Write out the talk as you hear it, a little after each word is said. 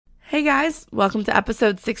Hey guys, welcome to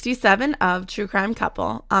episode 67 of True Crime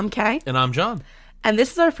Couple. I'm Kay. And I'm John. And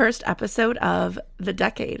this is our first episode of the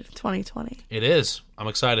decade, 2020. It is. I'm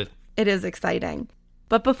excited. It is exciting.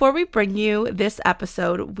 But before we bring you this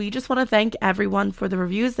episode, we just want to thank everyone for the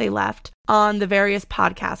reviews they left on the various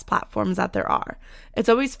podcast platforms that there are. It's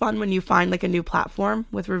always fun when you find like a new platform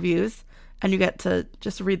with reviews and you get to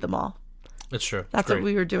just read them all. It's true. That's what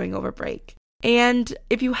we were doing over break. And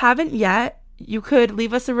if you haven't yet, you could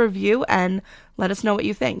leave us a review and let us know what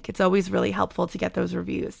you think. It's always really helpful to get those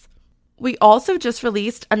reviews. We also just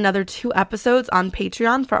released another 2 episodes on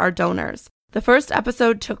Patreon for our donors. The first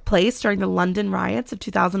episode took place during the London riots of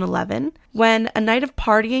 2011, when a night of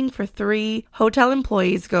partying for 3 hotel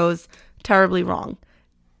employees goes terribly wrong.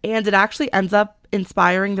 And it actually ends up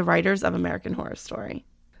inspiring the writers of American Horror Story,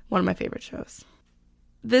 one of my favorite shows.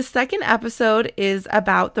 This second episode is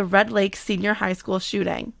about the Red Lake Senior High School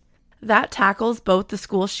shooting. That tackles both the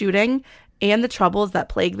school shooting and the troubles that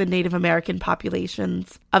plague the Native American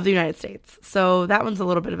populations of the United States. So that one's a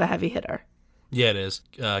little bit of a heavy hitter. Yeah, it is.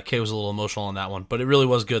 Kay was a little emotional on that one, but it really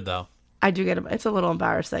was good, though. I do get it. It's a little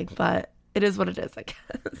embarrassing, but it is what it is, I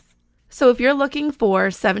guess. So if you're looking for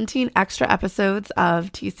 17 extra episodes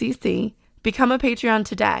of TCC, become a Patreon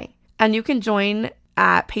today. And you can join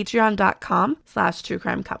at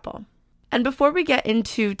patreon.com/truecrimecouple. And before we get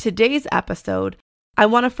into today's episode, I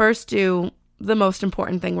want to first do the most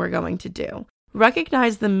important thing we're going to do.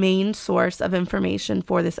 Recognize the main source of information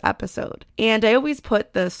for this episode. And I always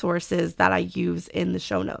put the sources that I use in the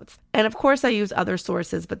show notes. And of course I use other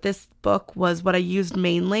sources, but this book was what I used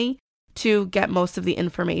mainly to get most of the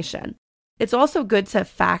information. It's also good to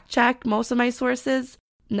fact check most of my sources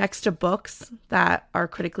next to books that are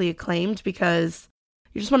critically acclaimed, because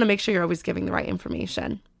you just want to make sure you're always giving the right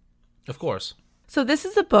information. Of course. So this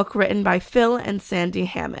is a book written by Phil and Sandy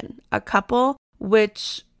Hamman, a couple,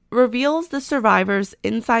 which reveals the survivors'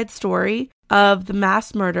 inside story of the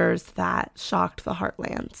mass murders that shocked the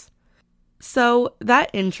Heartland. So that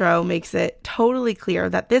intro makes it totally clear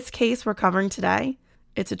that this case we're covering today,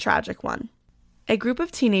 it's a tragic one. A group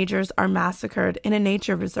of teenagers are massacred in a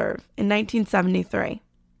nature reserve in 1973.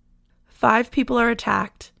 5 people are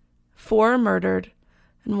attacked, 4 are murdered,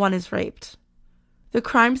 and 1 is raped. The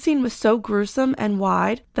crime scene was so gruesome and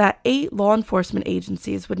wide that 8 law enforcement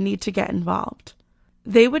agencies would need to get involved.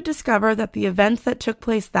 They would discover that the events that took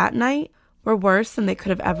place that night were worse than they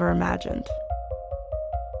could have ever imagined.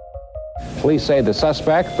 Police say the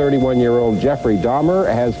suspect, 31-year-old Jeffrey Dahmer,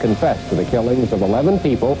 has confessed to the killings of 11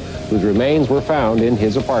 people whose remains were found in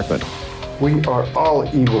his apartment. We are all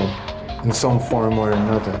evil in some form or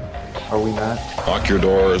another, are we not? Lock your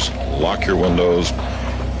doors, lock your windows.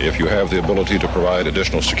 If you have the ability to provide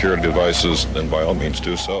additional security devices, then by all means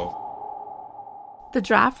do so. The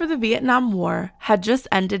draft for the Vietnam War had just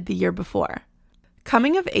ended the year before.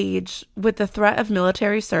 Coming of age with the threat of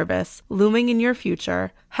military service looming in your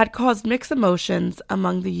future had caused mixed emotions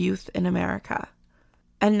among the youth in America.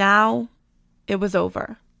 And now it was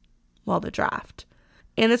over. Well, the draft.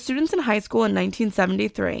 And the students in high school in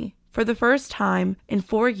 1973, for the first time in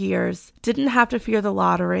 4 years, didn't have to fear the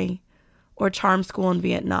lottery or charm school in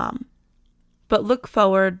Vietnam, but look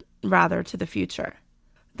forward rather to the future.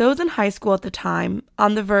 Those in high school at the time,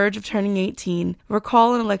 on the verge of turning 18,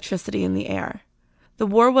 recall an electricity in the air. The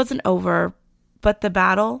war wasn't over, but the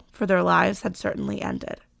battle for their lives had certainly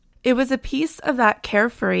ended. It was a piece of that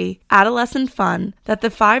carefree, adolescent fun that the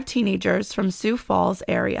 5 teenagers from Sioux Falls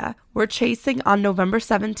area were chasing on November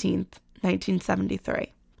 17th,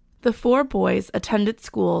 1973. The 4 boys attended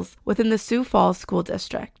schools within the Sioux Falls School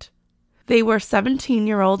District. They were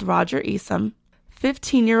 17-year-old Roger Easom,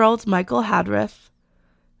 15-year-old Michael Hadrith,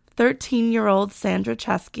 13-year-old Sandra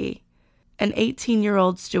Chesky, and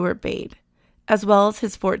 18-year-old Stuart Bade, as well as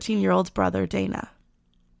his 14-year-old brother Dana.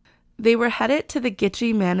 They were headed to the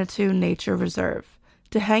Gitchie Manitou Nature Reserve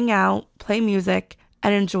to hang out, play music,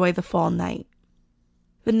 and enjoy the fall night.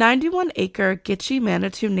 The 91-acre Gitchie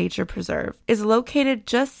Manitou Nature Preserve is located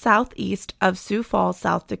just southeast of Sioux Falls,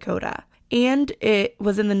 South Dakota, and it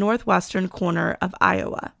was in the northwestern corner of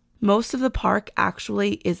Iowa. Most of the park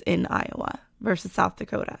actually is in Iowa versus South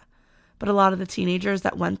Dakota. But a lot of the teenagers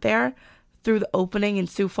that went there through the opening in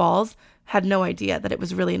Sioux Falls had no idea that it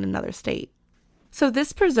was really in another state. So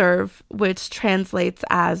this preserve, which translates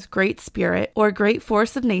as Great Spirit or Great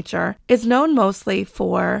Force of Nature, is known mostly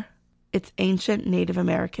for its ancient Native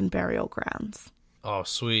American burial grounds. Oh,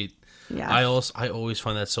 sweet. Yeah. I always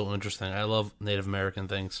find that so interesting. I love Native American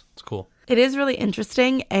things. It's cool. It is really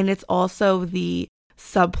interesting, and it's also the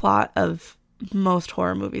subplot of most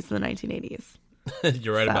horror movies in the 1980s.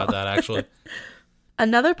 You're right about that, actually.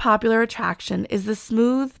 Another popular attraction is the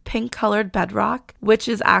smooth, pink-colored bedrock, which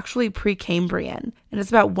is actually Precambrian, and it's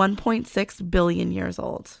about 1.6 billion years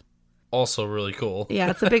old. Also really cool. Yeah,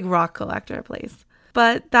 it's a big rock collector place.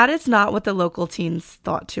 But that is not what the local teens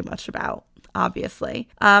thought too much about, obviously.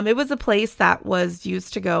 It was a place that was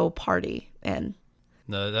used to go party in.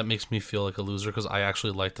 No, that makes me feel like a loser because I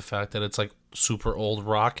actually like the fact that it's like super old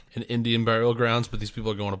rock and Indian burial grounds, but these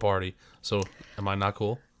people are going to party. So am I not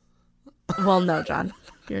cool? Well, no, John,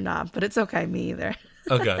 you're not, but it's okay. Me either.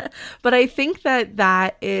 Okay. But I think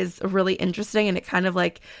that is really interesting, and it kind of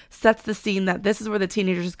like sets the scene that this is where the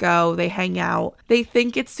teenagers go. They hang out. They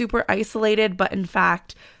think it's super isolated, but in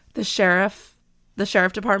fact, the sheriff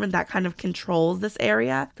department that kind of controls this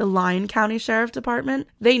area, the Lyon County Sheriff Department,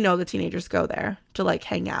 they know the teenagers go there to like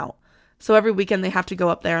hang out. So every weekend they have to go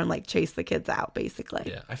up there and like chase the kids out, basically.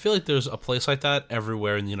 Yeah, I feel like there's a place like that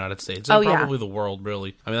everywhere in the United States. Oh, And yeah. probably the world,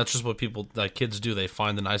 really. I mean, that's just what people, like kids do. They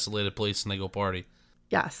find an isolated place and they go party.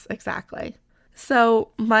 Yes, exactly. So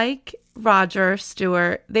Mike, Roger,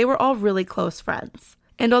 Stuart, they were all really close friends.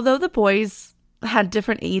 And although the boys had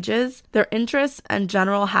different ages, their interests and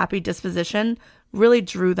general happy disposition really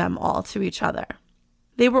drew them all to each other.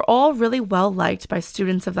 They were all really well liked by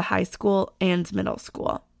students of the high school and middle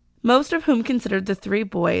school, most of whom considered the three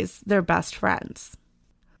boys their best friends.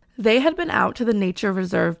 They had been out to the nature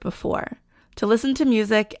reserve before, to listen to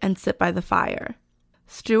music and sit by the fire.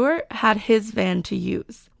 Stuart had his van to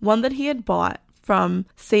use, one that he had bought from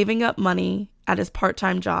saving up money at his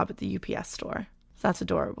part-time job at the UPS store. So that's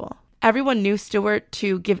adorable. Everyone knew Stuart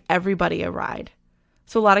to give everybody a ride.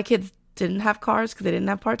 So a lot of kids didn't have cars because they didn't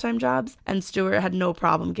have part-time jobs, and Stuart had no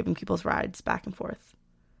problem giving people's rides back and forth.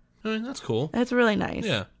 I mean, that's cool. That's really nice.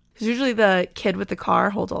 Yeah. Because usually the kid with the car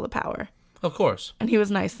holds all the power. Of course. And he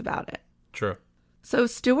was nice about it. True. So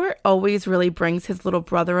Stuart always really brings his little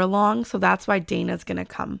brother along, so that's why Dana's going to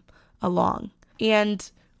come along.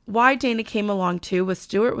 And why Dana came along too was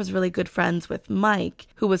Stuart was really good friends with Mike,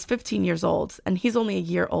 who was 15 years old, and he's only a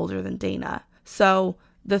year older than Dana. So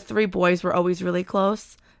the three boys were always really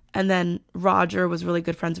close. And then Roger was really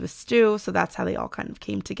good friends with Stu, so that's how they all kind of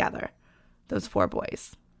came together, those four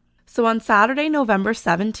boys. So on Saturday, November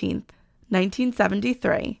 17th,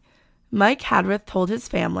 1973, Mike Hadrith told his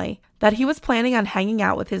family that he was planning on hanging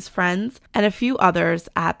out with his friends and a few others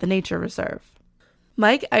at the nature reserve.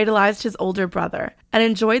 Mike idolized his older brother and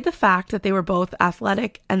enjoyed the fact that they were both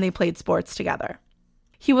athletic and they played sports together.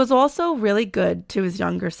 He was also really good to his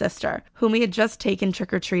younger sister, whom he had just taken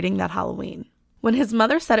trick-or-treating that Halloween. When his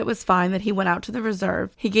mother said it was fine that he went out to the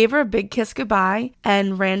reserve, he gave her a big kiss goodbye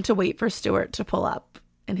and ran to wait for Stuart to pull up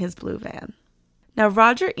in his blue van. Now,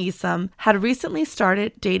 Roger Easom had recently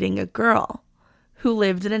started dating a girl who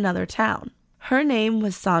lived in another town. Her name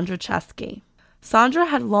was Sandra Chesky. Sandra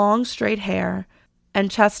had long, straight hair and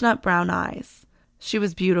chestnut brown eyes. She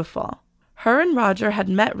was beautiful. Her and Roger had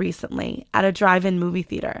met recently at a drive-in movie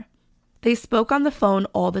theater. They spoke on the phone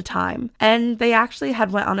all the time, and they actually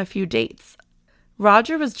had went on a few dates.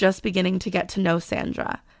 Roger was just beginning to get to know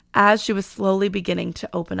Sandra, as she was slowly beginning to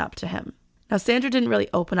open up to him. Now, Sandra didn't really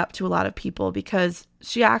open up to a lot of people because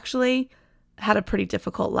she actually had a pretty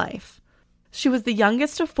difficult life. She was the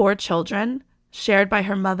youngest of 4 children, shared by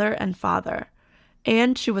her mother and father,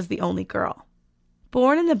 and she was the only girl.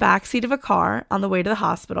 Born in the backseat of a car on the way to the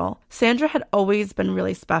hospital, Sandra had always been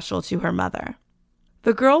really special to her mother.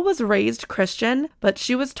 The girl was raised Christian, but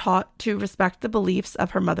she was taught to respect the beliefs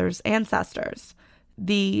of her mother's ancestors,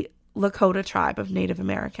 the Lakota tribe of Native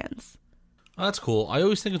Americans. That's cool. I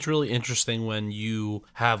always think it's really interesting when you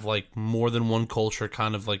have like more than one culture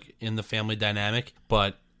kind of like in the family dynamic,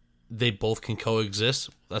 but they both can coexist.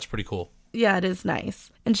 That's pretty cool. Yeah, it is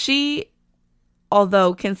nice. And she,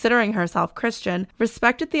 although considering herself Christian,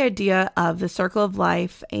 respected the idea of the circle of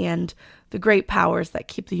life and the great powers that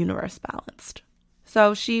keep the universe balanced.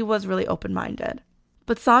 So she was really open-minded.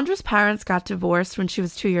 But Sandra's parents got divorced when she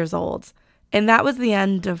was 2 years old, and that was the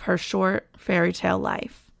end of her short fairy tale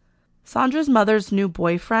life. Sandra's mother's new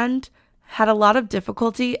boyfriend had a lot of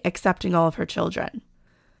difficulty accepting all of her children.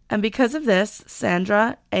 And because of this,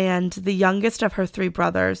 Sandra and the youngest of her 3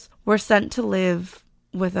 brothers were sent to live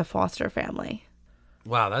with a foster family.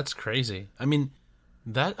 Wow, that's crazy. I mean,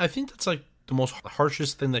 I think that's like the most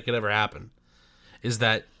harshest thing that could ever happen, is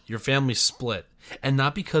that your family split. And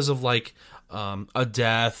not because of like a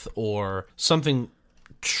death or something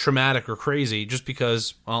traumatic or crazy, just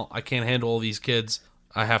because, well, I can't handle all these kids.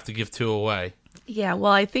 I have to give 2 away. Yeah,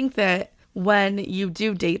 well, I think that when you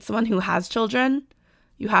do date someone who has children,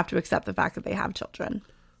 you have to accept the fact that they have children.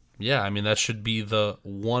 Yeah, I mean, that should be the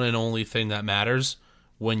one and only thing that matters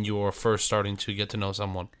when you're first starting to get to know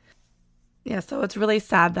someone. Yeah, so it's really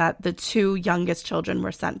sad that the 2 youngest children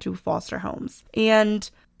were sent to foster homes. And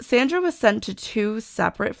Sandra was sent to 2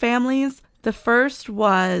 separate families. The first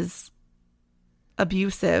was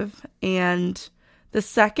abusive, and the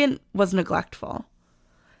second was neglectful.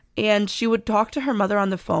 And she would talk to her mother on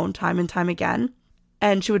the phone time and time again.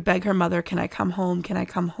 And she would beg her mother, can I come home? Can I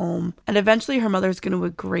come home? And eventually her mother's going to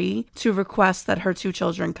agree to request that her 2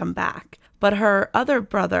 children come back. But her other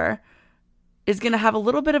brother is going to have a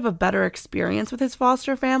little bit of a better experience with his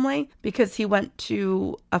foster family because he went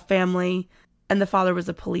to a family and the father was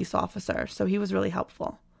a police officer. So he was really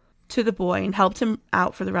helpful to the boy and helped him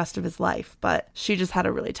out for the rest of his life. But she just had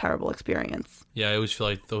a really terrible experience. Yeah, I always feel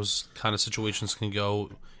like those kind of situations can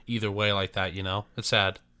go either way like that, you know? It's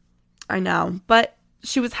sad. I know. But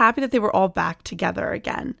she was happy that they were all back together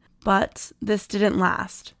again. But this didn't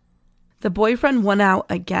last. The boyfriend went out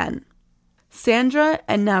again. Sandra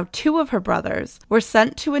and now 2 of her brothers were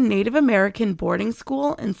sent to a Native American boarding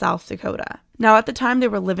school in South Dakota. Now, at the time, they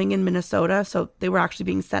were living in Minnesota, so they were actually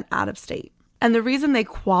being sent out of state. And the reason they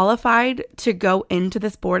qualified to go into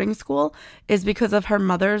this boarding school is because of her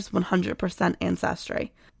mother's 100%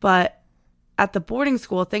 ancestry. But at the boarding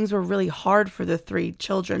school, things were really hard for the 3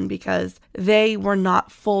 children because they were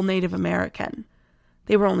not full Native American.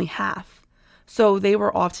 They were only half. So they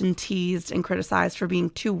were often teased and criticized for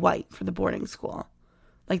being too white for the boarding school.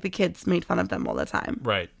 Like the kids made fun of them all the time.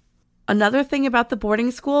 Right. Another thing about the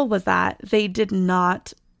boarding school was that they did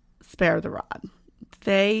not spare the rod.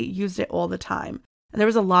 They used it all the time. And there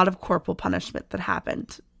was a lot of corporal punishment that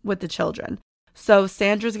happened with the children. So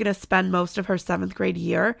Sandra's going to spend most of her 7th grade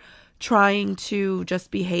year trying to just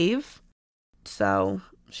behave. So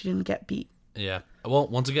she didn't get beat. Yeah. Well,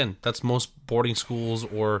 once again, that's most boarding schools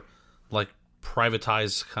or like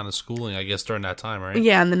privatized kind of schooling, I guess, during that time, right?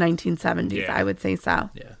 Yeah, in the 1970s, Yeah. I would say so.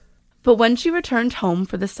 Yeah. But when she returned home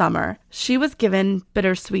for the summer, she was given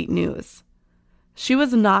bittersweet news. She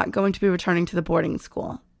was not going to be returning to the boarding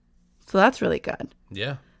school. So that's really good.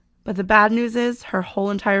 Yeah. But the bad news is her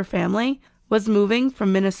whole entire family was moving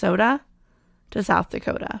from Minnesota to South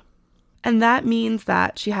Dakota. And that means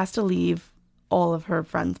that she has to leave all of her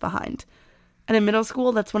friends behind. And in middle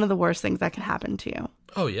school, that's one of the worst things that can happen to you.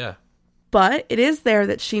 Oh, yeah. But it is there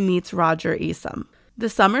that she meets Roger Easom. The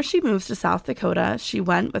summer she moves to South Dakota, she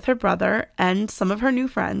went with her brother and some of her new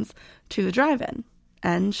friends to the drive-in.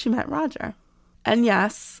 And she met Roger. And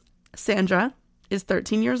yes, Sandra is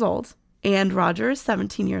 13 years old and Roger is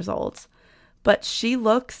 17 years old. But she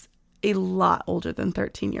looks a lot older than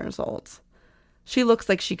 13 years old. She looks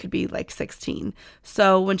like she could be like 16.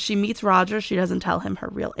 So when she meets Roger, she doesn't tell him her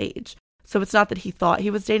real age. So it's not that he thought he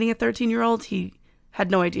was dating a 13-year-old. He had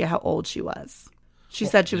no idea how old she was. She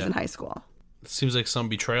said she was in high school. Seems like some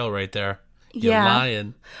betrayal right there. You're Yeah.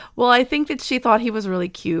 lying. Well, I think that she thought he was really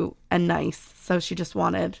cute and nice, so she just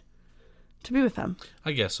wanted to be with him.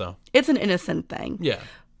 I guess so. It's an innocent thing. Yeah.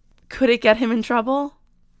 Could it get him in trouble?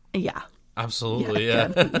 Yeah. Absolutely, Yeah, yeah.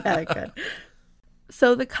 it could. Yeah, it could.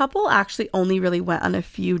 So the couple actually only really went on a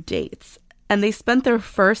few dates. And they spent their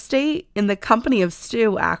first date in the company of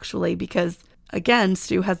Stu, actually, because, again,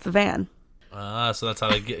 Stu has the van. So that's how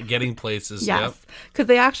they getting places. Yes, because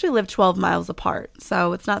they actually live 12 miles apart.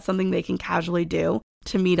 So it's not something they can casually do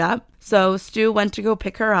to meet up. So Stu went to go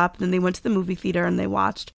pick her up. Then they went to the movie theater and they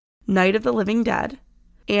watched Night of the Living Dead.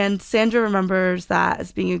 And Sandra remembers that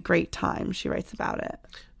as being a great time. She writes about it.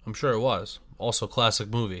 I'm sure it was. Also, classic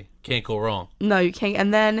movie. Can't go wrong. No, you can't.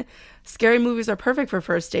 And then scary movies are perfect for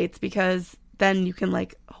first dates because then you can,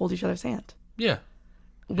 like, hold each other's hand. Yeah.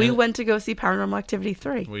 We went to go see Paranormal Activity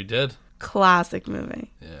 3. We did. Classic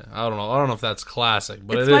movie. Yeah. I don't know if that's classic,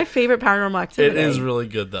 but it's my favorite Paranormal Activity. It is really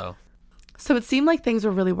good, though. So it seemed like things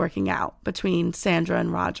were really working out between Sandra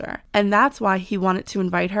and Roger. And that's why he wanted to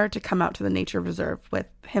invite her to come out to the nature reserve with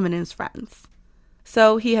him and his friends.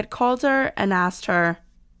 So he had called her and asked her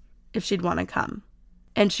if she'd want to come.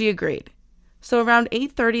 And she agreed. So around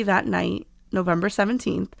 8:30 that night, November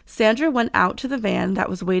 17th, Sandra went out to the van that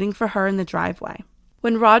was waiting for her in the driveway.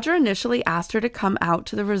 When Roger initially asked her to come out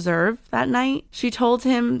to the reserve that night, she told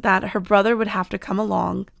him that her brother would have to come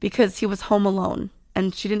along because he was home alone,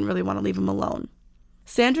 and she didn't really want to leave him alone.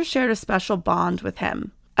 Sandra shared a special bond with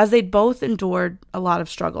him, as they'd both endured a lot of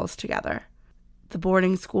struggles together. The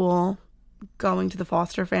boarding school, going to the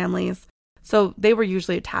foster families, so they were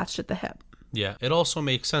usually attached at the hip. Yeah, it also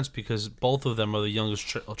makes sense because both of them are the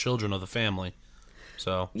youngest children of the family.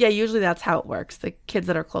 So yeah, usually that's how it works. The kids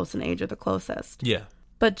that are close in age are the closest. Yeah.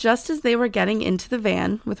 But just as they were getting into the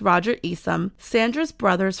van with Roger Easom, Sandra's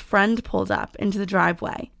brother's friend pulled up into the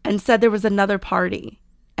driveway and said there was another party.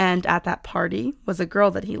 And at that party was a girl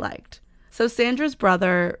that he liked. So Sandra's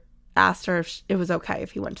brother asked her if it was okay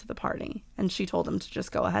if he went to the party, and she told him to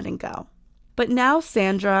just go ahead and go. But now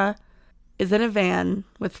Sandra is in a van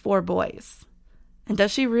with 4 boys. And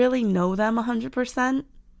does she really know them 100%?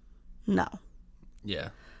 No. Yeah.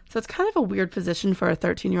 So it's kind of a weird position for a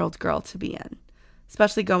 13-year-old girl to be in,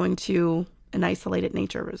 especially going to an isolated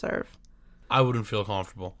nature reserve. I wouldn't feel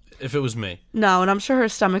comfortable if it was me. No, and I'm sure her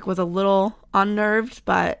stomach was a little unnerved,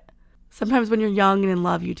 but sometimes when you're young and in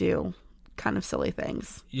love, you do kind of silly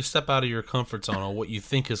things. You step out of your comfort zone on what you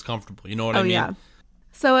think is comfortable. You know what I mean? Yeah.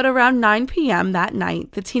 So at around 9 p.m. that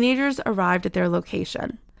night, the teenagers arrived at their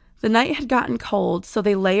location. The night had gotten cold, so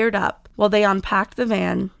they layered up while they unpacked the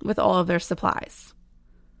van with all of their supplies.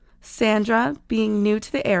 Sandra, being new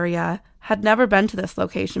to the area, had never been to this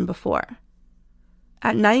location before.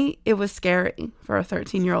 At night, it was scary for a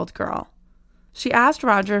 13-year-old girl. She asked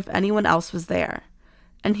Roger if anyone else was there,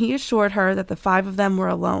 and he assured her that the 5 of them were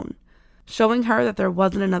alone, showing her that there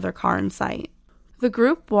wasn't another car in sight. The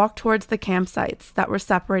group walked towards the campsites that were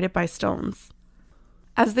separated by stones.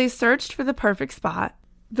 As they searched for the perfect spot,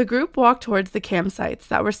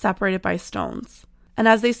 And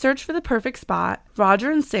as they searched for the perfect spot,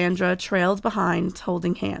 Roger and Sandra trailed behind,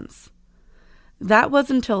 holding hands. That was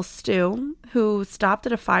until Stu, who stopped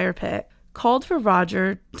at a fire pit, called for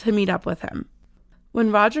Roger to meet up with him.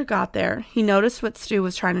 When Roger got there, he noticed what Stu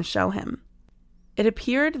was trying to show him. It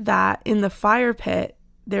appeared that in the fire pit,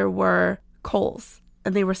 there were coals,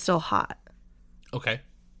 and they were still hot. Okay.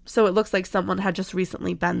 So it looks like someone had just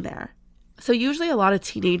recently been there. So usually a lot of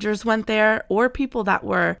teenagers went there, or people that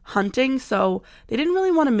were hunting, so they didn't really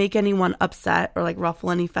want to make anyone upset or like ruffle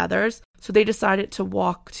any feathers. So they decided to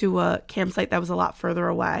walk to a campsite that was a lot further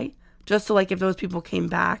away, just so like if those people came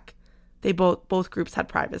back, they both groups had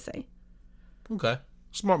privacy. Okay.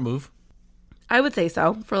 Smart move. I would say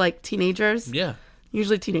so for like teenagers. Yeah.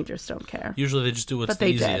 Usually teenagers don't care. Usually they just do what's the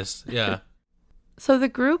easiest. Yeah. So the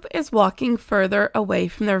group is walking further away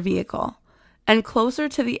from their vehicle and closer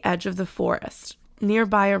to the edge of the forest,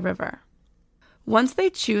 nearby a river. Once they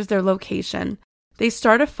choose their location, they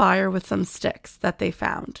start a fire with some sticks that they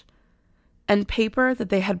found and paper that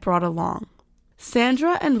they had brought along.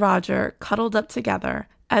 Sandra and Roger cuddled up together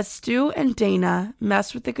as Stu and Dana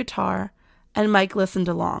messed with the guitar and Mike listened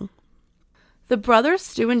along. The brothers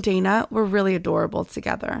Stu and Dana were really adorable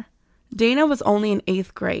together. Dana was only in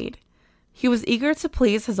 8th grade. He was eager to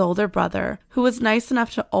please his older brother, who was nice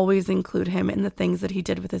enough to always include him in the things that he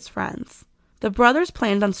did with his friends. The brothers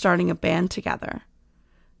planned on starting a band together.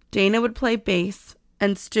 Dana would play bass,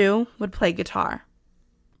 and Stu would play guitar.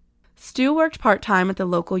 Stu worked part-time at the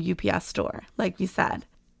local UPS store, like we said,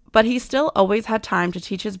 but he still always had time to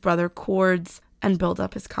teach his brother chords and build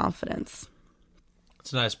up his confidence.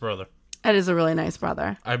 It's a nice brother. It is a really nice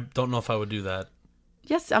brother. I don't know if I would do that.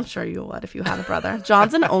 Yes, I'm sure you would if you had a brother.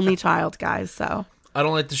 John's an only child, guys, so. I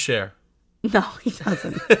don't like to share. No, he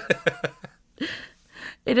doesn't.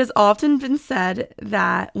 It has often been said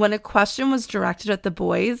that when a question was directed at the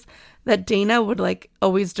boys, that Dana would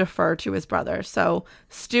always defer to his brother. So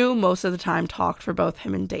Stu most of the time talked for both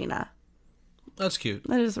him and Dana. That's cute.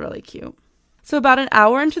 That is really cute. So about an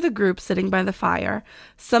hour into the group sitting by the fire,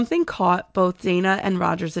 something caught both Dana and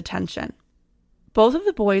Roger's attention. Both of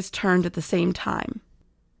the boys turned at the same time.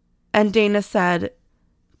 And Dana said,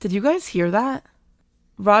 "Did you guys hear that?"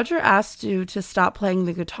 Roger asked Stu to stop playing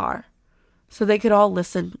the guitar so they could all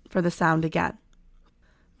listen for the sound again.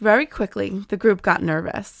 Very quickly, the group got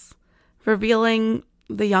nervous, revealing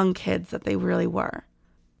the young kids that they really were.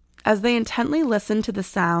 As they intently listened to the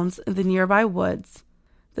sounds in the nearby woods,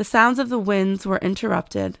 the sounds of the winds were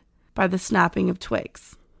interrupted by the snapping of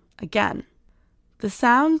twigs. Again, the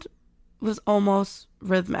sound was almost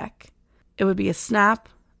rhythmic. It would be a snap,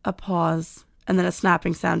 a pause, and then a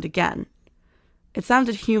snapping sound again. It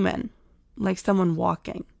sounded human, like someone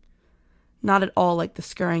walking, not at all like the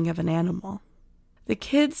scurrying of an animal. The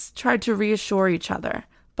kids tried to reassure each other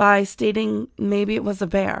by stating maybe it was a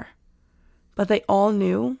bear, but they all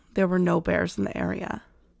knew there were no bears in the area.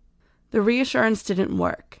 The reassurance didn't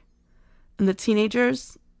work, and the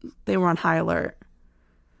teenagers, they were on high alert.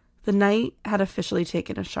 The night had officially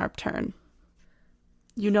taken a sharp turn.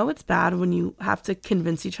 You know it's bad when you have to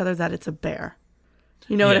convince each other that it's a bear.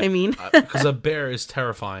 You know what I mean? Because a bear is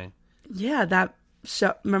terrifying. Yeah, that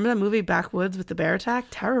show. Remember that movie Backwoods with the bear attack?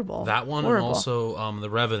 Terrible. That one, horrible. And also The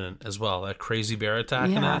Revenant as well. That crazy bear attack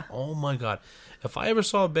and that. Oh my god! If I ever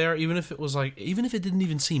saw a bear, even if it didn't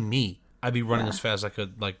even see me, I'd be running as fast as I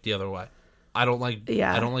could, the other way. I don't like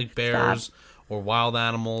bears or wild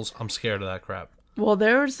animals. I'm scared of that crap. Well,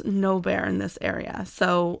 there's no bear in this area,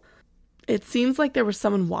 so it seems like there was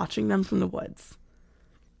someone watching them from the woods.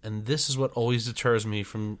 And this is what always deters me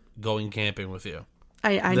from going camping with you.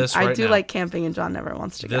 I do like camping, and John never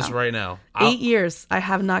wants to go. This right now. 8 years. I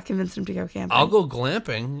have not convinced him to go camping. I'll go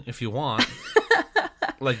glamping if you want.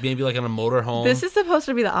 Like maybe like on a motorhome. This is supposed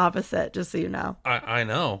to be the opposite, just so you know. I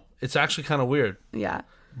know. It's actually kind of weird. Yeah.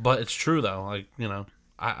 But it's true, though. Like, you know,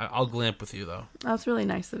 I'll glamp with you, though. That's really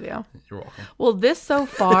nice of you. You're welcome. Well, this so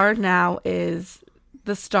far now is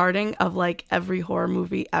the starting of like every horror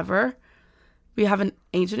movie ever. We have an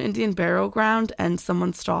ancient Indian burial ground and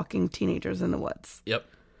someone stalking teenagers in the woods. Yep.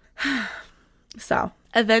 So,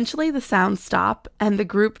 eventually the sounds stop and the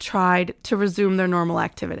group tried to resume their normal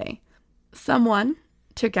activity. Someone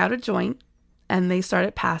took out a joint and they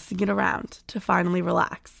started passing it around to finally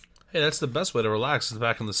relax. Hey, that's the best way to relax is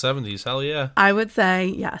back in the 70s. Hell yeah. I would say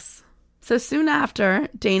yes. So soon after,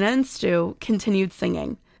 Dana and Stu continued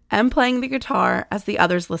singing and playing the guitar as the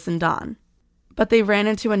others listened on. But they ran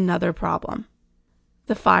into another problem.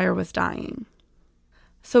 The fire was dying.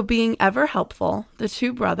 So being ever helpful, the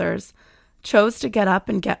two brothers chose to get up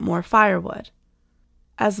and get more firewood.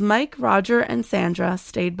 As Mike, Roger, and Sandra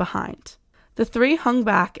stayed behind, the three hung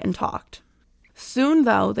back and talked. Soon,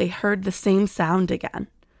 though, they heard the same sound again,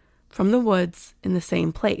 from the woods in the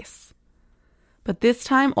same place. But this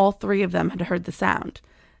time, all three of them had heard the sound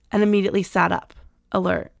and immediately sat up,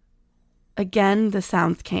 alert. Again, the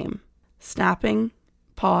sounds came, snapping,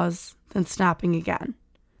 pause, then snapping again.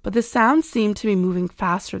 But the sound seemed to be moving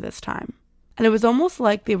faster this time, and it was almost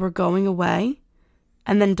like they were going away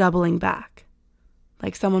and then doubling back,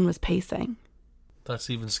 like someone was pacing. That's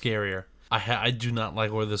even scarier. I do not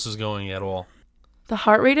like where this is going at all. The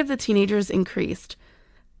heart rate of the teenagers increased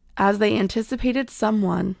as they anticipated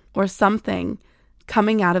someone or something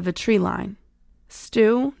coming out of a tree line.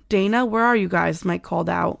 Stu, Dana, where are you guys? Mike called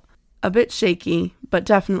out, a bit shaky, but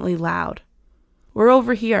definitely loud. We're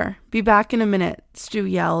over here. Be back in a minute, Stu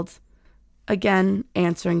yelled, again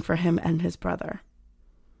answering for him and his brother.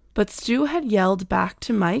 But Stu had yelled back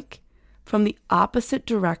to Mike from the opposite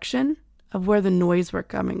direction of where the noise were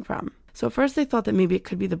coming from. So at first they thought that maybe it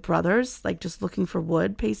could be the brothers, like just looking for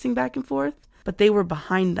wood, pacing back and forth. But they were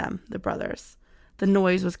behind them, the brothers. The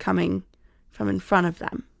noise was coming from in front of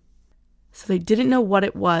them. So they didn't know what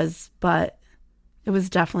it was, but it was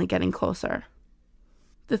definitely getting closer.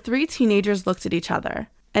 The three teenagers looked at each other,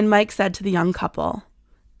 and Mike said to the young couple,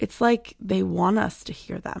 "It's like they want us to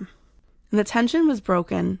hear them." And the tension was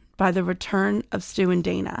broken by the return of Stu and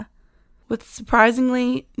Dana, with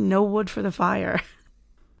surprisingly no wood for the fire.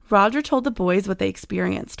 Roger told the boys what they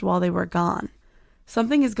experienced while they were gone.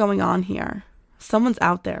 "Something is going on here. Someone's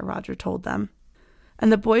out there," Roger told them.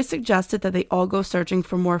 And the boys suggested that they all go searching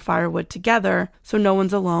for more firewood together so no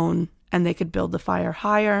one's alone and they could build the fire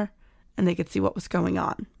higher and they could see what was going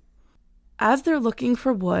on. As they're looking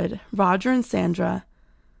for wood, Roger and Sandra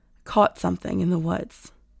caught something in the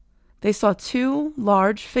woods. They saw two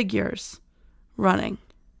large figures running.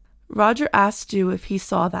 Roger asked Stu if he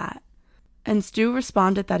saw that, and Stu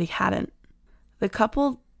responded that he hadn't. The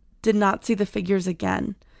couple did not see the figures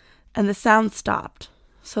again, and the sound stopped,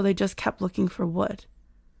 so they just kept looking for wood.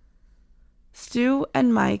 Stu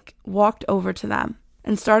and Mike walked over to them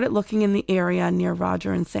and started looking in the area near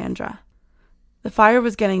Roger and Sandra. The fire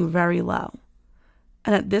was getting very low,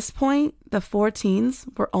 and at this point, the four teens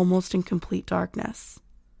were almost in complete darkness.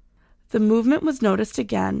 The movement was noticed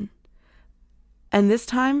again, and this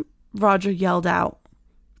time, Roger yelled out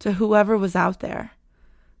to whoever was out there,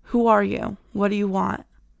 "Who are you? What do you want?"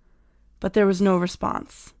 But there was no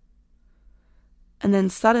response. And then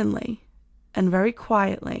suddenly, and very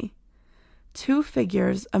quietly, two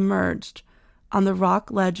figures emerged on the rock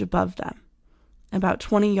ledge above them, about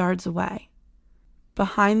 20 yards away.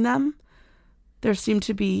 Behind them, there seemed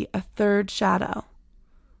to be a third shadow,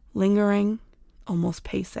 lingering, almost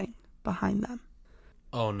pacing behind them.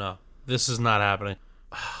 Oh no, this is not happening.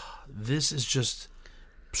 This is just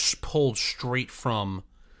pulled straight from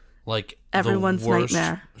like everyone's the worst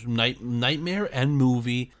nightmare. Nightmare and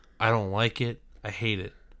movie. I don't like it. I hate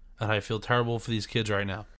it. And I feel terrible for these kids right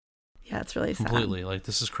now. Yeah, it's really sad. Completely. Like,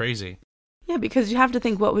 this is crazy. Yeah, because you have to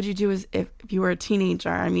think, what would you do if you were a teenager?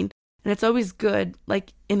 I mean, and it's always good.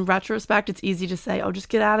 Like, in retrospect, it's easy to say, oh, just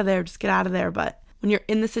get out of there. Just get out of there. But when you're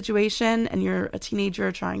in the situation and you're a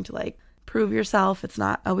teenager trying to, like, prove yourself, it's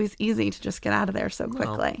not always easy to just get out of there so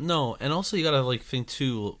quickly. No. And also you got to, like, think,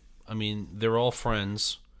 too, I mean, they're all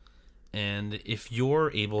friends. And if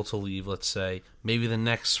you're able to leave, let's say, maybe the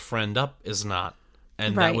next friend up is not.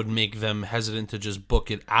 And right. That would make them hesitant to just book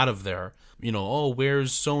it out of there. You know, oh,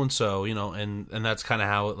 where's so-and-so? You know, and that's kind of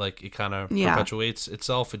how it kind of perpetuates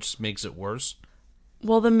itself. It just makes it worse.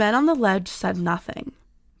 Well, the men on the ledge said nothing.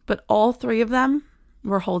 But all three of them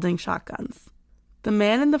were holding shotguns. The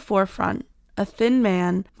man in the forefront, a thin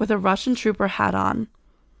man with a Russian trooper hat on,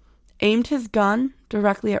 aimed his gun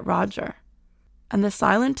directly at Roger, and the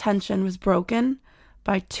silent tension was broken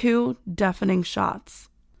by 2 deafening shots.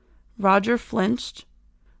 Roger flinched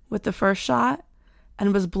with the first shot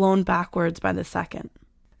and was blown backwards by the second.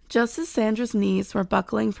 Just as Sandra's knees were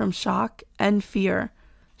buckling from shock and fear,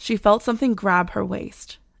 she felt something grab her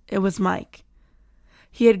waist. It was Mike.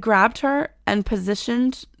 He had grabbed her and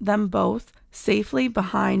positioned them both safely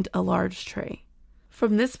behind a large tree.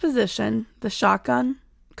 From this position, the shotgun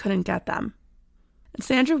couldn't get them.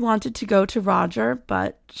 Sandra wanted to go to Roger,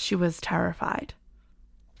 but she was terrified.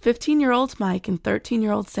 15-year-old Mike and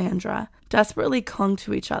 13-year-old Sandra desperately clung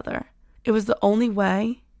to each other. It was the only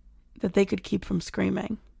way that they could keep from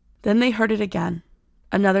screaming. Then they heard it again,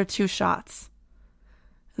 another 2 shots.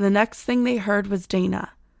 And the next thing they heard was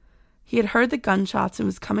Dana. He had heard the gunshots and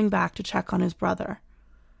was coming back to check on his brother.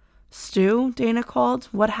 "Stu," Dana called,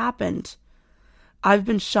 "what happened?" "I've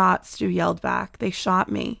been shot," Stu yelled back. "They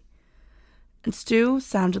shot me." And Stu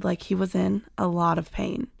sounded like he was in a lot of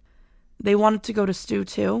pain. They wanted to go to Stu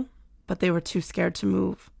too, but they were too scared to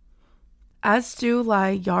move. As Stu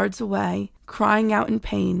lay yards away, crying out in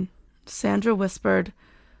pain, Sandra whispered,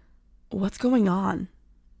 "What's going on?"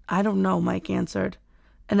 "I don't know," Mike answered.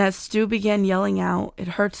 And as Stu began yelling out, "It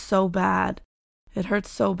hurts so bad. It hurts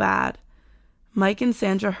so bad," Mike and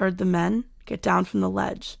Sandra heard the men get down from the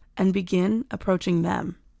ledge and begin approaching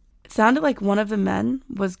them. It sounded like one of the men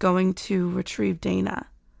was going to retrieve Dana.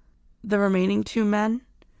 The remaining 2 men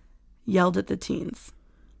yelled at the teens,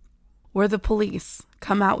 "We're the police.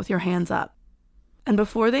 Come out with your hands up." And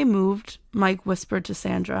before they moved, Mike whispered to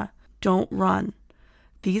Sandra, "Don't run.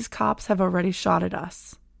 These cops have already shot at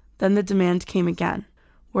us." Then the demand came again.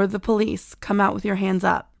 "We're the police. Come out with your hands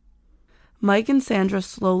up." Mike and Sandra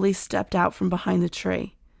slowly stepped out from behind the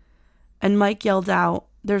tree. And Mike yelled out,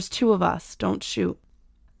 "There's 2 of us. Don't shoot."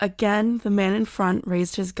 Again, the man in front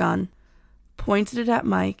raised his gun, pointed it at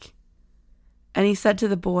Mike, and he said to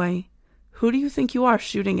the boy, "Who do you think you are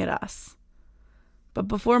shooting at us?" But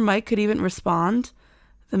before Mike could even respond,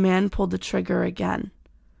 the man pulled the trigger again,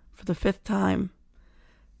 for the 5th time.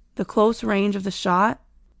 The close range of the shot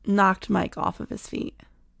knocked Mike off of his feet.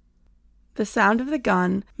 The sound of the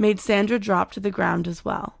gun made Sandra drop to the ground as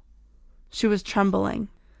well. She was trembling.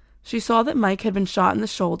 She saw that Mike had been shot in the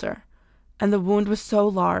shoulder, and the wound was so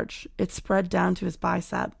large it spread down to his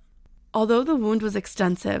bicep. Although the wound was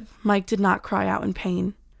extensive, Mike did not cry out in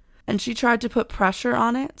pain, and she tried to put pressure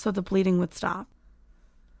on it so the bleeding would stop.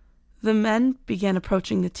 The men began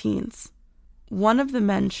approaching the teens. One of the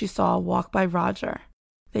men she saw walk by Roger.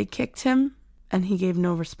 They kicked him, and he gave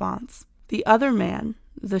no response. The other man,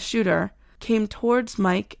 the shooter, came towards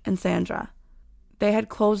Mike and Sandra. They had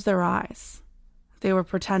closed their eyes. They were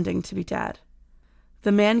pretending to be dead.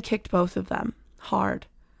 The man kicked both of them, hard,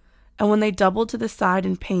 and when they doubled to the side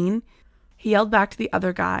in pain, he yelled back to the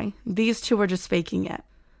other guy, "These 2 were just faking it."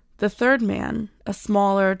 The third man, a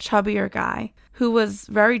smaller, chubbier guy, who was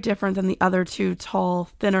very different than the other 2 tall,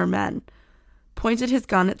 thinner men, pointed his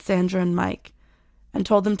gun at Sandra and Mike and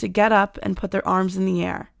told them to get up and put their arms in the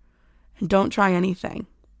air, and don't try anything.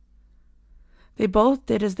 They both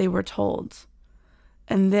did as they were told,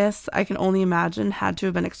 and this, I can only imagine, had to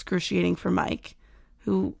have been excruciating for Mike,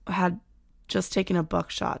 who had just taken a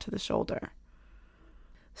buckshot to the shoulder.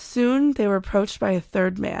 Soon they were approached by a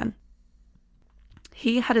third man.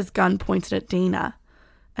 He had his gun pointed at Dana,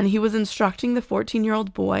 and he was instructing the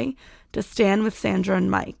 14-year-old boy to stand with Sandra and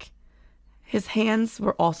Mike. His hands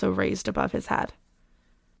were also raised above his head.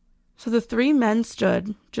 So the 3 men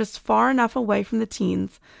stood just far enough away from the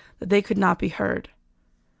teens that they could not be heard.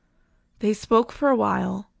 They spoke for a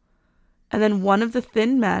while, and then one of the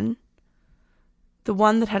thin men, the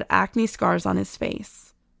one that had acne scars on his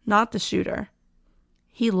face, not the shooter,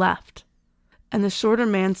 he left, and the shorter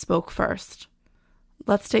man spoke first.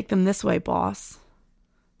 "Let's take them this way, boss."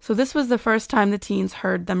 So this was the first time the teens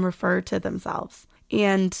heard them refer to themselves,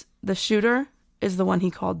 and the shooter is the one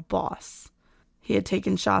he called boss. He had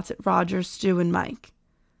taken shots at Roger, Stu, and Mike.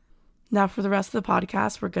 Now for the rest of the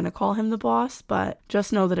podcast, we're going to call him the boss, but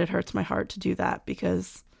just know that it hurts my heart to do that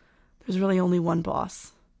because there's really only one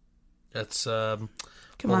boss. That's, Come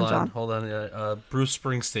on, John. Hold on. Bruce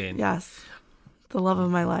Springsteen. Yes. The love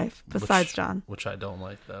of my life, besides John. Which I don't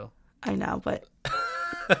like, though. I know, but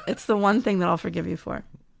it's the one thing that I'll forgive you for.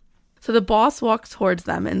 So the boss walked towards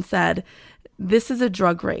them and said, "This is a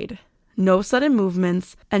drug raid. No sudden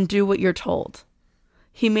movements, and do what you're told."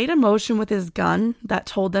 He made a motion with his gun that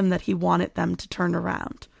told them that he wanted them to turn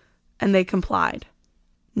around, and they complied.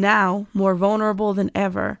 Now, more vulnerable than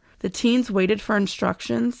ever, The teens waited for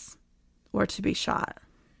instructions or to be shot.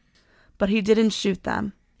 But he didn't shoot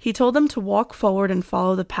them. He told them to walk forward and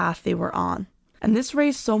follow the path they were on. And this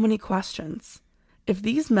raised so many questions. If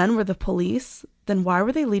these men were the police, then why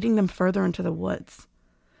were they leading them further into the woods?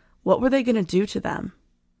 What were they going to do to them?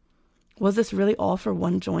 Was this really all for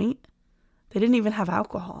one joint? They didn't even have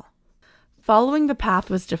alcohol. Following the path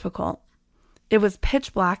was difficult. It was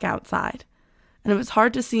pitch black outside, and it was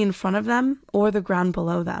hard to see in front of them or the ground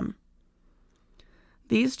below them.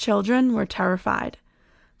 These children were terrified,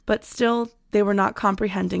 but still they were not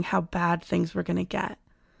comprehending how bad things were going to get.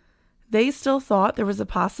 They still thought there was a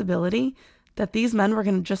possibility that these men were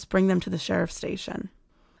going to just bring them to the sheriff's station.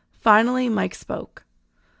 Finally, Mike spoke.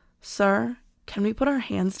 "Sir, can we put our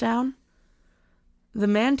hands down?" The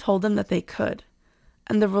man told them that they could,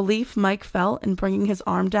 and the relief Mike felt in bringing his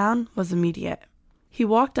arm down was immediate. He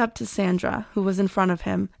walked up to Sandra, who was in front of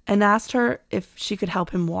him, and asked her if she could help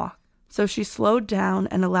him walk. So she slowed down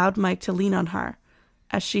and allowed Mike to lean on her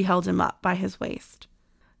as she held him up by his waist.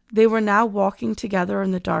 They were now walking together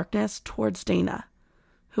in the darkness towards Dana,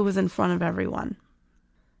 who was in front of everyone.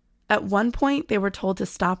 At one point, they were told to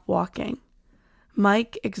stop walking.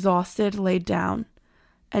 Mike, exhausted, laid down,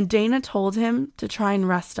 and Dana told him to try and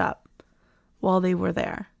rest up while they were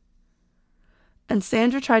there. And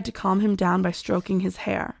Sandra tried to calm him down by stroking his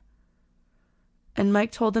hair. And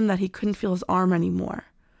Mike told him that he couldn't feel his arm anymore,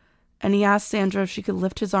 and he asked Sandra if she could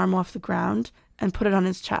lift his arm off the ground and put it on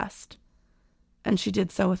his chest, and she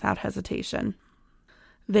did so without hesitation.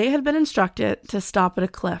 They had been instructed to stop at a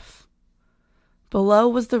cliff. Below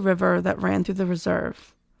was the river that ran through the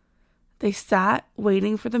reserve. They sat,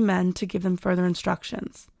 waiting for the men to give them further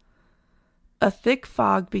instructions. A thick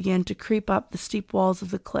fog began to creep up the steep walls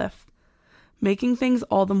of the cliff, making things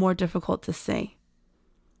all the more difficult to see.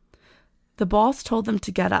 The boss told them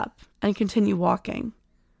to get up and continue walking.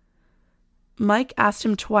 Mike asked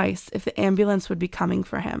him twice if the ambulance would be coming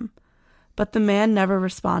for him, but the man never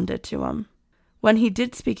responded to him. When he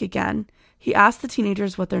did speak again, he asked the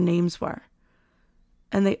teenagers what their names were,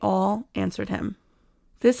 and they all answered him.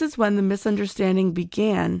 This is when the misunderstanding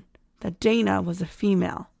began that Dana was a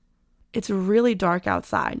female. It's really dark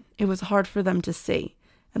outside. It was hard for them to see,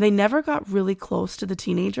 and they never got really close to the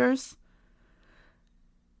teenagers.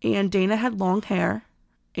 And Dana had long hair,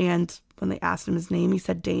 and when they asked him his name, he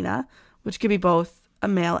said Dana, which could be both a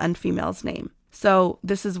male and female's name. So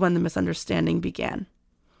this is when the misunderstanding began.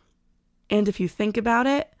 And if you think about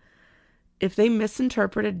it, if they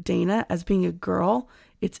misinterpreted Dana as being a girl,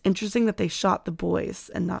 it's interesting that they shot the boys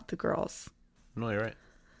and not the girls. No, you're right.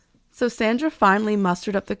 So Sandra finally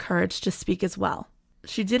mustered up the courage to speak as well.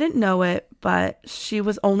 She didn't know it, but she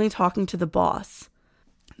was only talking to the boss.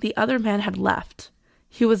 The other man had left.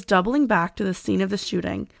 He was doubling back to the scene of the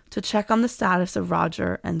shooting to check on the status of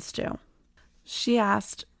Roger and Stu. She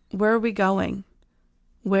asked, "Where are we going?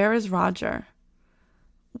 Where is Roger?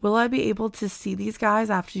 Will I be able to see these guys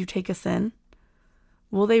after you take us in?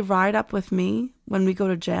 Will they ride up with me when we go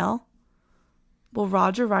to jail? Will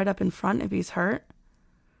Roger ride up in front if he's hurt?"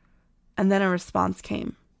 And then a response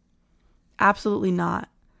came. "Absolutely not.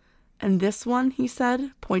 And this one," he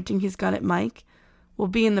said, pointing his gun at Mike, "will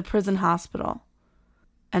be in the prison hospital.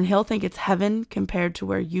 And he'll think it's heaven compared to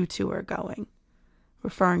where you two are going,"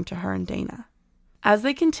 referring to her and Dana. As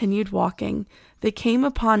they continued walking, they came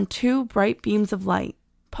upon two bright beams of light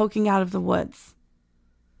poking out of the woods.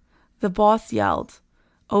 The boss yelled,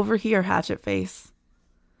 "Over here, Hatchet Face."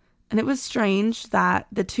 And it was strange that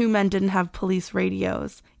the two men didn't have police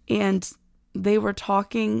radios, and they were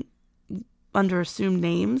talking under assumed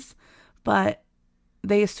names, but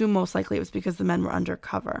they assumed most likely it was because the men were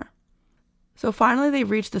undercover. So finally they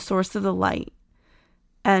reached the source of the light,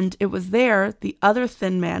 and it was there the other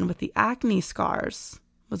thin man with the acne scars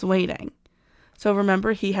was waiting. So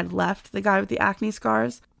remember, he had left the guy with the acne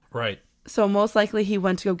scars? Right. So most likely he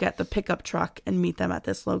went to go get the pickup truck and meet them at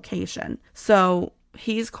this location. So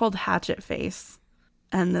he's called Hatchet Face,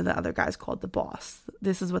 and then the other guy's called the boss.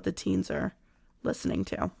 This is what the teens are listening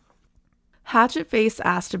to. Hatchet Face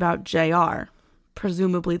asked about JR,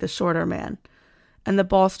 presumably the shorter man, and the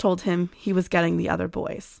boss told him he was getting the other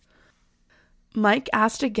boys. Mike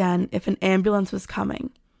asked again if an ambulance was coming,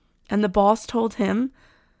 and the boss told him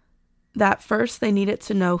that first they needed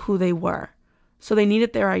to know who they were, so they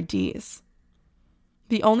needed their IDs.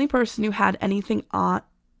 The only person who had anything on,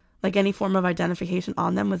 like any form of identification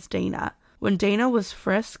on them, was Dana. When Dana was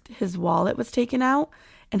frisked, his wallet was taken out,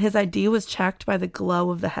 and his ID was checked by the glow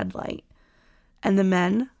of the headlight. And the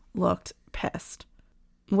men looked pissed.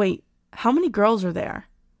 "Wait, how many girls are there?"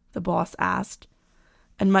 the boss asked.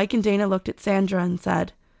 And Mike and Dana looked at Sandra and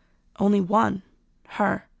said, "Only one,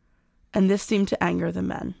 her." and this seemed to anger the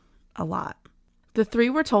men a lot. The three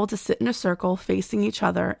were told to sit in a circle facing each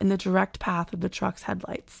other in the direct path of the truck's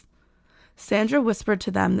headlights. Sandra whispered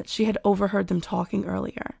to them that she had overheard them talking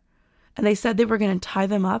earlier, and they said they were going to tie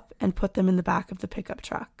them up and put them in the back of the pickup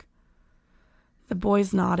truck. The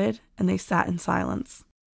boys nodded, and they sat in silence.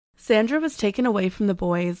 Sandra was taken away from the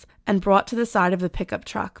boys and brought to the side of the pickup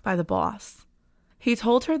truck by the boss. He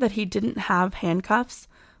told her that he didn't have handcuffs,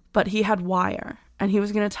 but he had wire, and he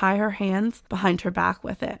was going to tie her hands behind her back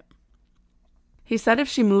with it. He said if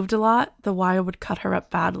she moved a lot, the wire would cut her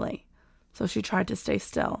up badly, so she tried to stay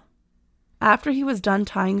still. After he was done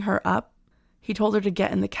tying her up, he told her to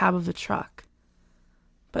get in the cab of the truck.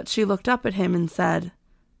 But she looked up at him and said,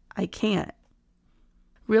 "I can't."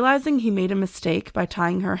 Realizing he made a mistake by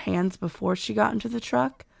tying her hands before she got into the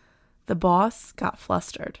truck, the boss got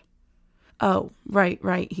flustered. "Oh,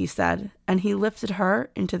 right," he said, and he lifted her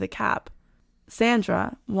into the cab.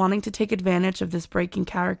 Sandra, wanting to take advantage of this breaking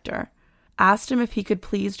character, asked him if he could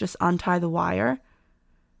please just untie the wire,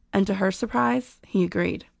 and to her surprise, he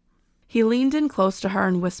agreed. He leaned in close to her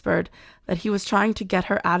and whispered that he was trying to get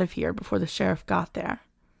her out of here before the sheriff got there.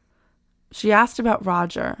 She asked about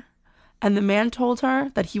Roger, and the man told her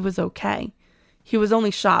that he was okay. He was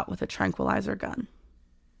only shot with a tranquilizer gun.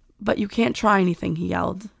 "But you can't try anything," he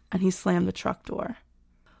yelled, and he slammed the truck door.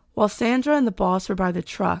 While Sandra and the boss were by the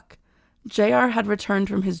truck, JR had returned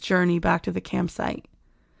from his journey back to the campsite.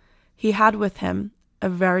 He had with him a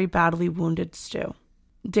very badly wounded Stu.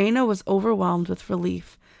 Dana was overwhelmed with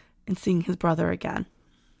relief in seeing his brother again.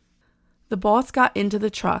 The boss got into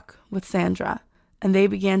the truck with Sandra, and they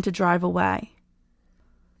began to drive away.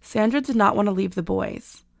 Sandra did not want to leave the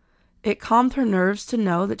boys. It calmed her nerves to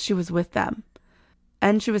know that she was with them,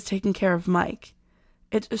 and she was taking care of Mike.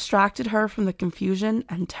 It distracted her from the confusion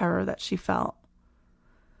and terror that she felt.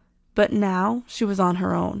 But now she was on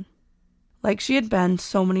her own, like she had been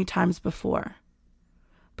so many times before.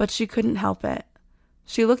 But she couldn't help it.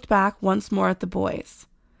 She looked back once more at the boys,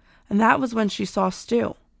 and that was when she saw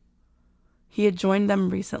Stu. He had joined them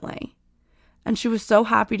recently, and she was so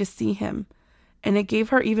happy to see him, and it gave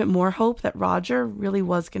her even more hope that Roger really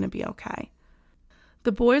was going to be okay.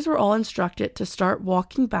 The boys were all instructed to start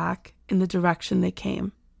walking back in the direction they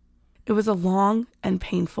came. It was a long and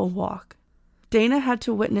painful walk. Dana had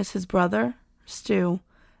to witness his brother, Stu, and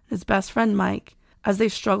his best friend Mike as they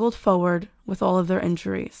struggled forward with all of their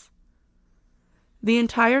injuries. The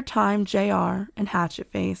entire time JR and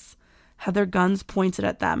Hatchetface had their guns pointed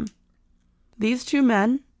at them. These two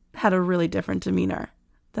men had a really different demeanor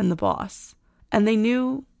than the boss, and they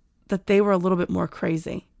knew that they were a little bit more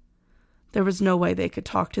crazy. There was no way they could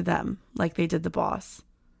talk to them like they did the boss.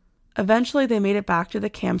 Eventually, they made it back to the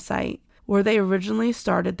campsite where they originally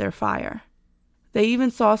started their fire. They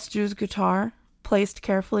even saw Stu's guitar placed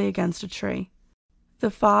carefully against a tree.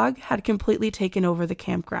 The fog had completely taken over the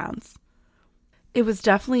campgrounds. It was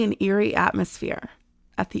definitely an eerie atmosphere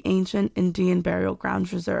at the ancient Indian Burial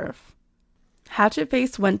Grounds Reserve.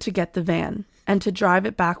 Hatchetface went to get the van and to drive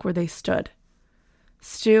it back where they stood.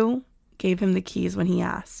 Stu gave him the keys when he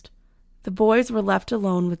asked. The boys were left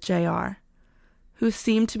alone with JR, who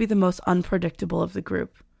seemed to be the most unpredictable of the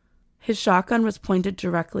group. His shotgun was pointed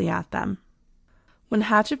directly at them. When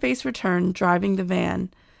Hatchetface returned driving the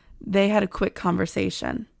van, they had a quick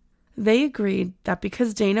conversation. They agreed that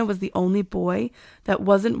because Dana was the only boy that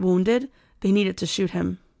wasn't wounded, they needed to shoot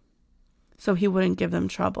him, so he wouldn't give them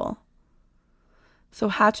trouble. So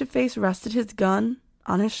Hatchetface rested his gun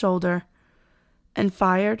on his shoulder and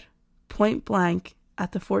fired point blank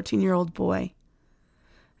at the 14-year-old boy,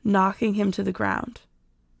 knocking him to the ground.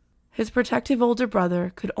 His protective older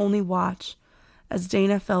brother could only watch as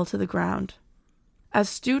Dana fell to the ground. As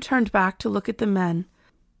Stu turned back to look at the men,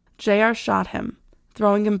 JR shot him,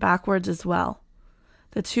 throwing him backwards as well.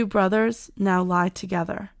 The two brothers now lied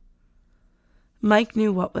together. Mike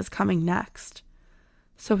knew what was coming next,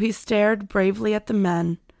 so he stared bravely at the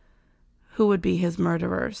men who would be his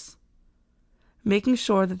murderers, making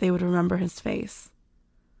sure that they would remember his face.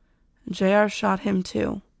 JR shot him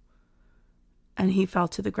too, and he fell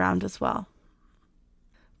to the ground as well.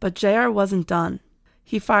 But JR wasn't done.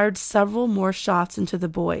 He fired several more shots into the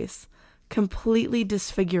boys, completely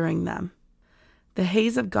disfiguring them. The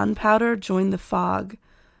haze of gunpowder joined the fog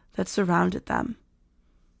that surrounded them,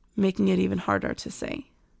 making it even harder to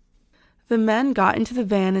see. The men got into the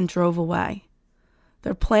van and drove away.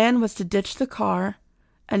 Their plan was to ditch the car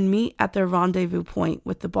and meet at their rendezvous point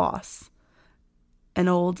with the boss, an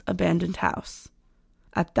old abandoned house.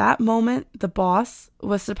 At that moment, the boss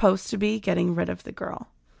was supposed to be getting rid of the girl.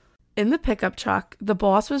 In the pickup truck, the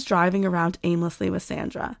boss was driving around aimlessly with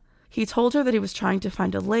Sandra. He told her that he was trying to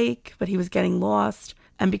find a lake, but he was getting lost,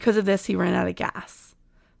 and because of this, he ran out of gas.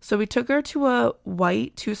 So he took her to a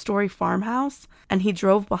white 2-story farmhouse, and he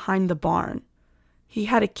drove behind the barn. He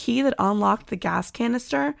had a key that unlocked the gas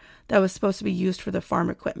canister that was supposed to be used for the farm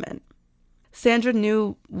equipment. Sandra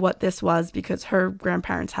knew what this was because her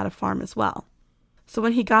grandparents had a farm as well. So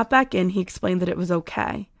when he got back in, he explained that it was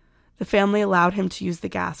okay. The family allowed him to use the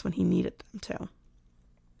gas when he needed them to.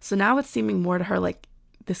 So now it's seeming more to her like,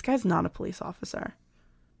 this guy's not a police officer.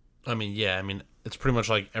 I mean, yeah, I mean, it's pretty much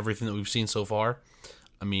like everything that we've seen so far.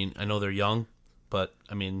 I mean, I know they're young, but,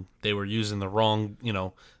 I mean, they were using the wrong,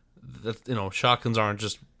 shotguns aren't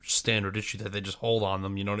just standard issue that they just hold on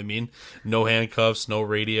them, you know what I mean? No handcuffs, no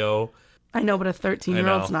radio. I know, but a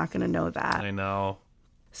 13-year-old's not going to know that. I know.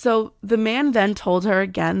 So the man then told her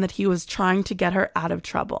again that he was trying to get her out of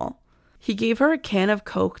trouble. He gave her a can of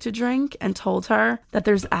Coke to drink and told her that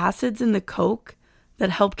there's acids in the Coke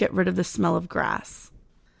that help get rid of the smell of grass.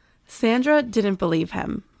 Sandra didn't believe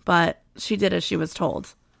him, but she did as she was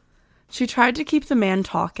told. She tried to keep the man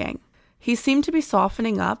talking. He seemed to be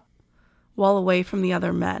softening up while away from the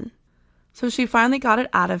other men. So she finally got it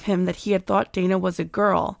out of him that he had thought Dana was a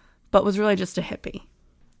girl, but was really just a hippie.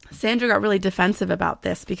 Sandra got really defensive about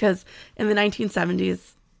this because in the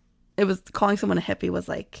 1970s, it was calling someone a hippie was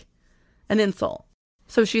like an insult.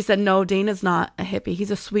 So she said, no, Dana's not a hippie.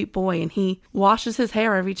 He's a sweet boy and he washes his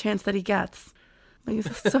hair every chance that he gets. Like,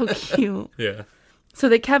 he's so cute. Yeah. So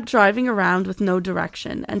they kept driving around with no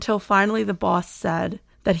direction until finally the boss said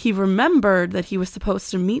that he remembered that he was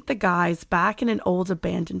supposed to meet the guys back in an old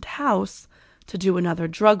abandoned house to do another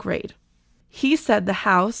drug raid. He said the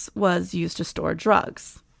house was used to store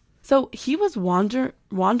drugs. So he was wandering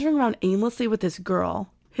around aimlessly with this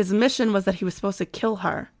girl. His mission was that he was supposed to kill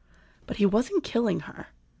her, but he wasn't killing her.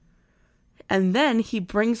 And then he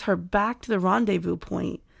brings her back to the rendezvous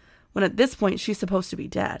point when at this point she's supposed to be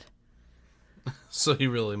dead. So he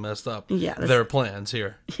really messed up Yeah, their plans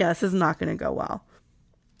here. Yeah, this is not going to go well.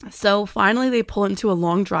 So finally they pull into a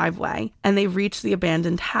long driveway and they reach the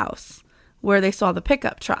abandoned house where they saw the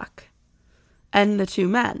pickup truck and the 2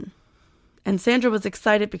 men. And Sandra was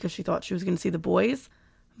excited because she thought she was going to see the boys,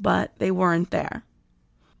 but they weren't there.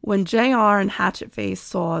 When JR and Hatchetface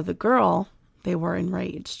saw the girl, they were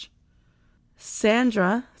enraged.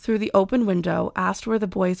 Sandra, through the open window, asked where the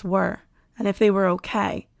boys were and if they were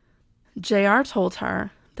okay. JR told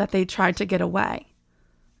her that they tried to get away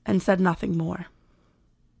and said nothing more.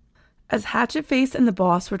 As Hatchetface and the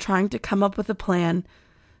boss were trying to come up with a plan,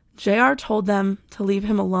 JR told them to leave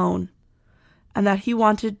him alone and that he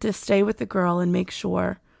wanted to stay with the girl and make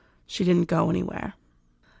sure she didn't go anywhere.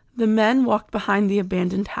 The men walked behind the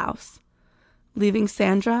abandoned house, leaving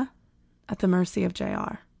Sandra at the mercy of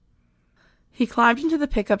JR. He climbed into the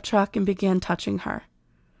pickup truck and began touching her.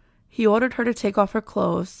 He ordered her to take off her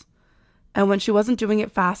clothes, and when she wasn't doing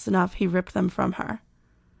it fast enough, he ripped them from her.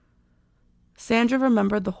 Sandra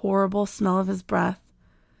remembered the horrible smell of his breath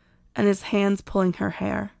and his hands pulling her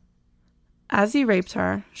hair. As he raped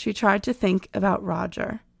her, she tried to think about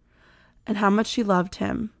Roger and how much she loved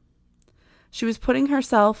him. She was putting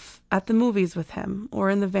herself at the movies with him or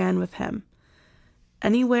in the van with him,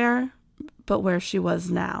 anywhere but where she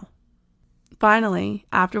was now. Finally,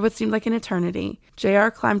 after what seemed like an eternity, JR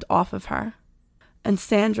climbed off of her, and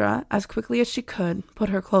Sandra, as quickly as she could, put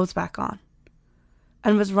her clothes back on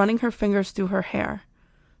and was running her fingers through her hair,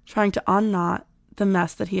 trying to unknot the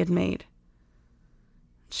mess that he had made.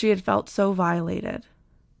 She had felt so violated.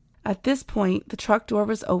 At this point, the truck door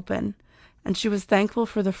was open, and she was thankful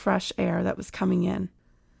for the fresh air that was coming in.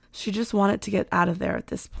 She just wanted to get out of there at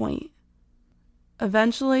this point.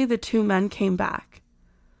 Eventually, the 2 men came back.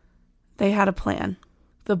 They had a plan.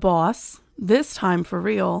 The boss, this time for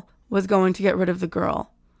real, was going to get rid of the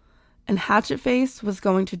girl, and Hatchetface was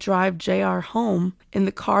going to drive JR home in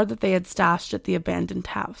the car that they had stashed at the abandoned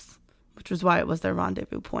house, which was why it was their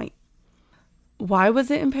rendezvous point. Why was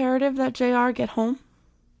it imperative that JR get home?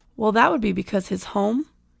 Well, that would be because his home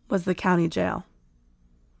was the county jail.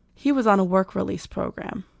 He was on a work release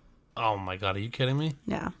program. Oh my God, are you kidding me?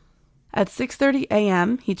 Yeah. At 6:30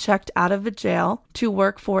 a.m., he checked out of the jail to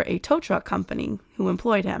work for a tow truck company who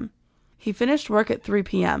employed him. He finished work at 3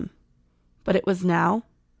 p.m., but it was now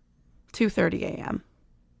 2:30 a.m.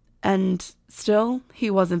 And still, he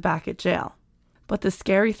wasn't back at jail. But the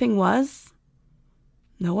scary thing was,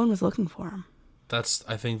 no one was looking for him. That's,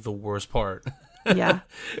 I think, the worst part. Yeah.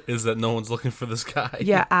 Is that no one's looking for this guy.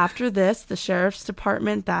 Yeah, after this, the sheriff's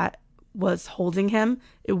department that was holding him,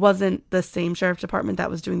 it wasn't the same sheriff's department that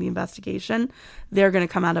was doing the investigation. They're going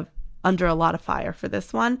to come out of under a lot of fire for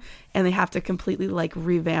this one, and they have to completely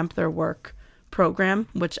revamp their work program,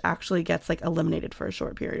 which actually gets like eliminated for a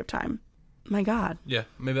short period of time. My God. Yeah,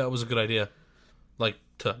 maybe that was a good idea. Like,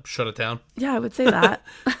 to shut it down. Yeah, I would say that.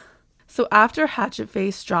 So after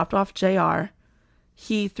Hatchetface dropped off JR,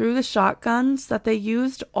 he threw the shotguns that they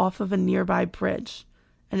used off of a nearby bridge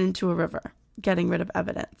and into a river, getting rid of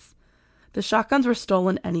evidence. The shotguns were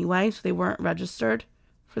stolen anyway, so they weren't registered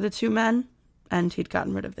for the two men, and he'd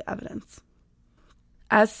gotten rid of the evidence.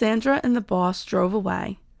 As Sandra and the boss drove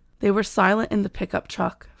away, they were silent in the pickup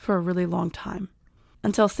truck for a really long time,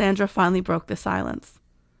 until Sandra finally broke the silence.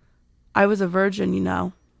 "I was a virgin, you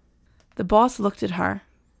know." The boss looked at her.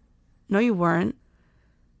 "No, you weren't."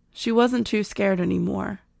 She wasn't too scared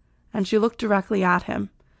anymore, and she looked directly at him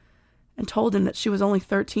and told him that she was only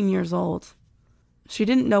 13 years old. She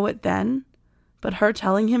didn't know it then, but her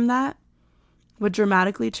telling him that would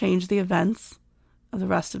dramatically change the events of the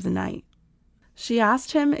rest of the night. She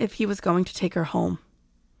asked him if he was going to take her home.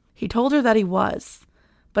 He told her that he was,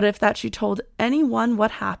 but if that she told anyone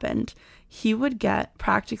what happened, he would get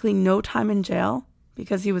practically no time in jail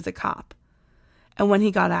because he was a cop. And when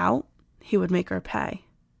he got out, he would make her pay.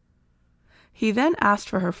 He then asked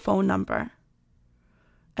for her phone number.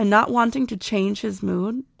 And not wanting to change his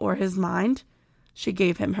mood or his mind, she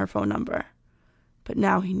gave him her phone number. But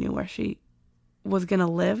now he knew where she was going to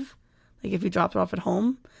live, like if he dropped her off at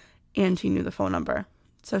home, and he knew the phone number.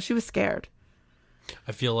 So she was scared.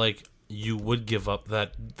 I feel like you would give up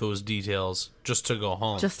those details just to go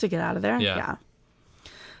home. Just to get out of there? Yeah.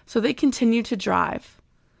 So they continued to drive.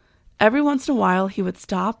 Every once in a while, he would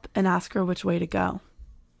stop and ask her which way to go.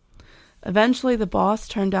 Eventually, the boss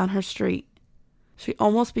turned down her street. She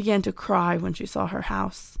almost began to cry when she saw her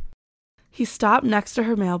house. He stopped next to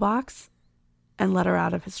her mailbox and let her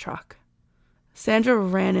out of his truck. Sandra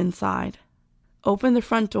ran inside, opened the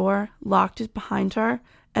front door, locked it behind her,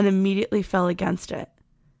 and immediately fell against it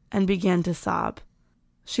and began to sob.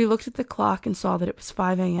 She looked at the clock and saw that it was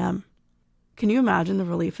 5 a.m. Can you imagine the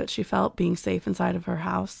relief that she felt being safe inside of her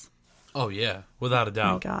house? Oh, yeah, without a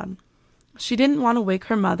doubt. Oh, my God. She didn't want to wake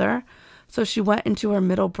her mother, so she went into her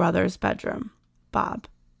middle brother's bedroom, Bob,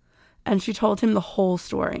 and she told him the whole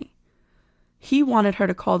story. He wanted her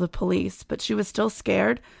to call the police, but she was still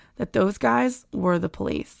scared that those guys were the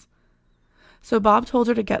police. So Bob told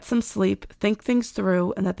her to get some sleep, think things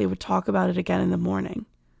through, and that they would talk about it again in the morning.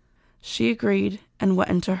 She agreed and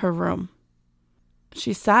went into her room.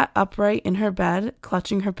 She sat upright in her bed,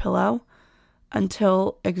 clutching her pillow,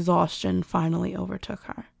 until exhaustion finally overtook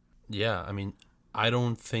her. Yeah, I mean, I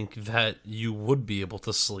don't think that you would be able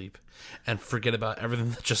to sleep and forget about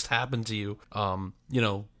everything that just happened to you,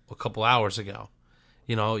 a couple hours ago.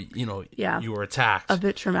 Yeah. You were attacked. A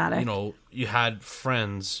bit traumatic. You had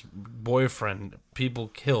friends, boyfriend, people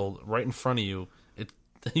killed right in front of you.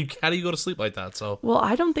 How do you go to sleep like that? So, well,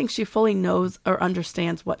 I don't think she fully knows or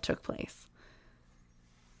understands what took place.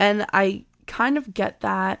 And I kind of get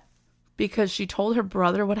that because she told her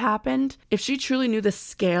brother what happened. If she truly knew the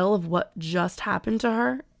scale of what just happened to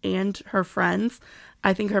her and her friends,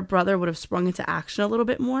 I think her brother would have sprung into action a little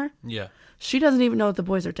bit more. Yeah. She doesn't even know that the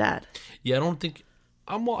boys are dead. Yeah, I don't think...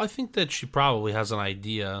 I think that she probably has an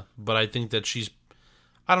idea, but I think that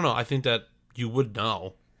I don't know, I think that you would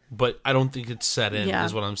know, but I don't think it's set in,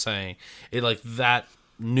 is what I'm saying. That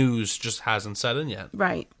news just hasn't set in yet.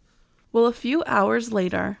 Right. Well, a few hours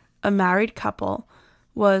later, a married couple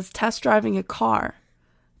was test driving a car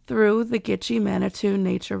through the Gitchie Manitou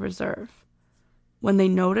Nature Reserve when they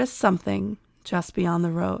noticed something just beyond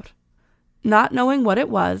the road. Not knowing what it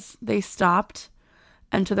was, they stopped,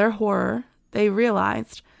 and to their horror, they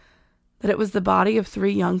realized that it was the body of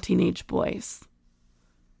 3 young teenage boys.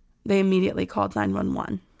 They immediately called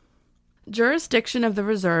 911. Jurisdiction of the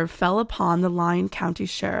reserve fell upon the Lyon County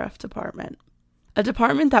Sheriff Department, a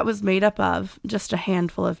department that was made up of just a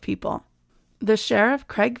handful of people. The sheriff,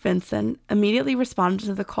 Craig Vincent, immediately responded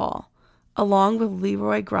to the call, along with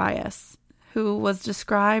Leroy Grias, who was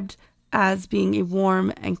described as being a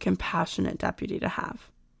warm and compassionate deputy to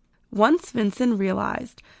have. Once Vincent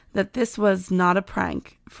realized that this was not a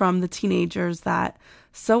prank from the teenagers that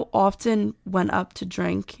so often went up to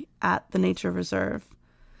drink at the nature reserve,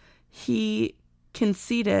 he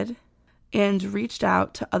conceded and reached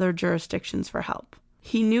out to other jurisdictions for help.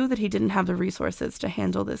 He knew that he didn't have the resources to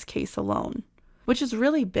handle this case alone, which is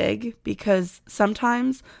really big because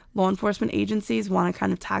sometimes law enforcement agencies want to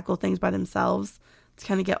kind of tackle things by themselves to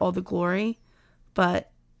kind of get all the glory,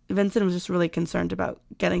 but Vincent was just really concerned about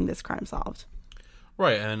getting this crime solved.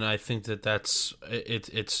 Right, and I think that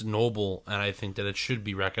it's noble, and I think that it should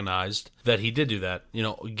be recognized that he did do that,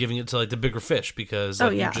 giving it to the bigger fish, because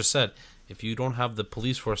you just said, if you don't have the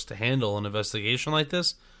police force to handle an investigation like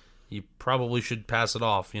this, you probably should pass it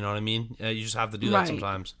off. You know what I mean? You just have to do that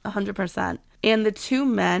sometimes. 100%. And the two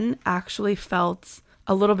men actually felt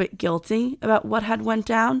a little bit guilty about what had went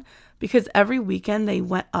down because every weekend they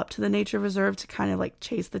went up to the nature reserve to kind of like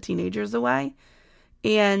chase the teenagers away.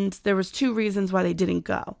 And there was two reasons why they didn't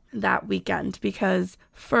go that weekend. Because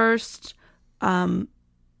first,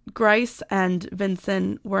 Grice and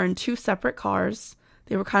Vincent were in two separate cars.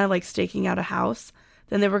 They were kind of like staking out a house.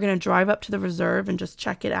 Then they were going to drive up to the reserve and just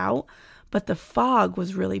check it out. But the fog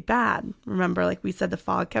was really bad. Remember, like we said, the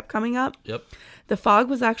fog kept coming up? Yep. The fog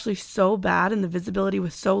was actually so bad and the visibility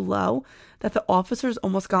was so low that the officers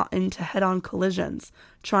almost got into head-on collisions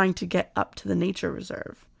trying to get up to the nature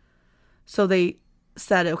reserve. So they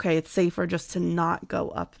said, okay, it's safer just to not go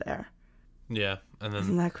up there. Yeah. And then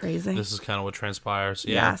isn't that crazy? This is kind of what transpires.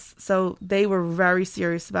 Yeah. Yes. So they were very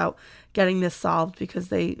serious about getting this solved because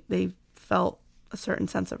they felt a certain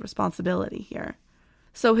sense of responsibility here.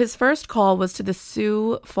 So his first call was to the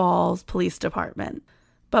Sioux Falls Police Department.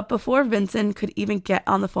 But before Vincent could even get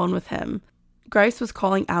on the phone with him, Grice was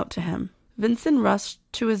calling out to him. Vincent rushed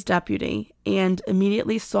to his deputy and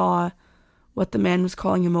immediately saw what the man was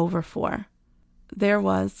calling him over for. There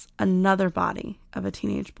was another body of a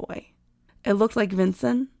teenage boy. It looked like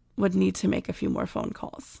Vincent would need to make a few more phone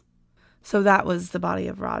calls. So that was the body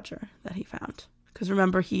of Roger that he found. Because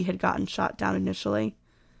remember, he had gotten shot down initially,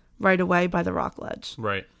 right away by the rock ledge.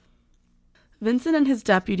 Right. Vincent and his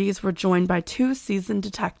deputies were joined by two seasoned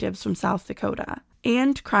detectives from South Dakota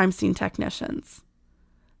and crime scene technicians.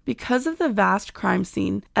 Because of the vast crime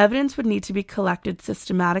scene, evidence would need to be collected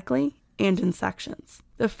systematically and in sections.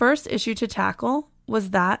 The first issue to tackle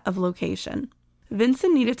was that of location.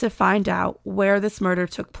 Vincent needed to find out where this murder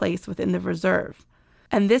took place within the reserve.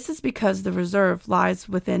 And this is because the reserve lies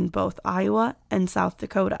within both Iowa and South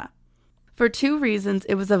Dakota. For two reasons,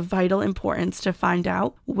 it was of vital importance to find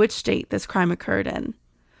out which state this crime occurred in.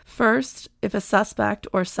 First, if a suspect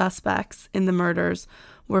or suspects in the murders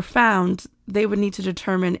were found, they would need to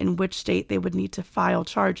determine in which state they would need to file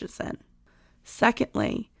charges in.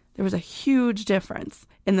 Secondly, there was a huge difference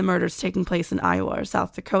in the murders taking place in Iowa or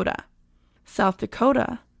South Dakota. South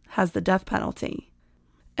Dakota has the death penalty.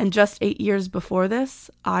 And just 8 years before this,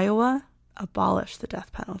 Iowa abolished the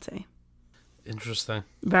death penalty. Interesting.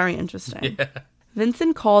 Very interesting. Yeah.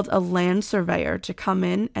 Vincent called a land surveyor to come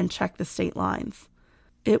in and check the state lines.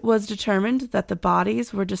 It was determined that the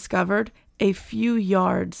bodies were discovered a few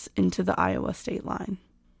yards into the Iowa state line.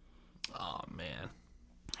 Oh, man.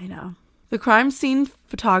 I know. The crime scene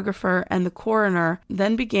photographer and the coroner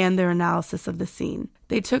then began their analysis of the scene.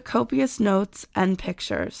 They took copious notes and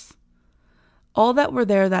pictures. All that were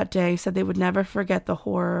there that day said they would never forget the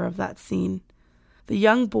horror of that scene. The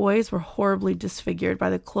young boys were horribly disfigured by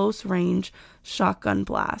the close-range shotgun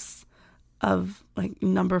blasts of, like,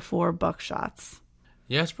 number 4 buckshots.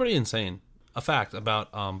 Yeah, it's pretty insane. A fact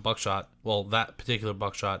about buckshot, well, that particular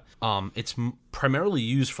buckshot, it's primarily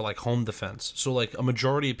used for, like, home defense. So, like, a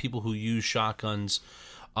majority of people who use shotguns,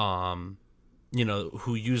 you know,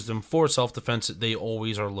 who use them for self-defense, they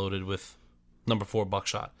always are loaded with number 4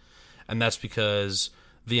 buckshot. And that's because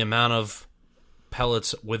the amount of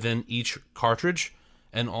pellets within each cartridge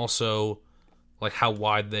and also, like, how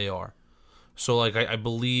wide they are. So, like, I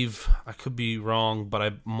believe, I could be wrong, but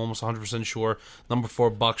I'm almost 100% sure, number 4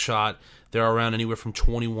 buckshot, they're around anywhere from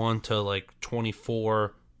 21 to, like,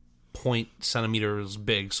 24 centimeters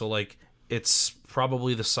big. So, like, it's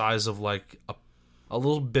probably the size of, like, a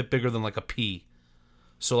little bit bigger than, like, a pea.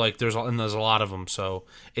 So, like, there's a lot of them. So,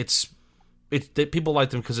 people like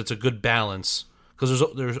them because it's a good balance. Because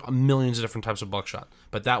there's millions of different types of buckshot.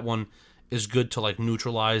 But that one is good to, like,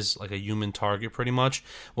 neutralize, like, a human target, pretty much.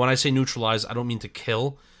 When I say neutralize, I don't mean to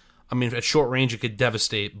kill. I mean, at short range, it could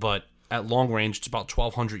devastate, but at long range, it's about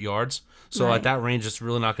 1,200 yards. So right. At that range, it's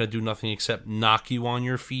really not going to do nothing except knock you on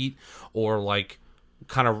your feet or, like,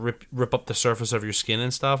 kind of rip up the surface of your skin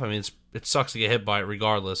and stuff. I mean, it sucks to get hit by it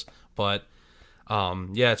regardless. But,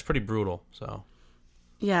 yeah, it's pretty brutal, so...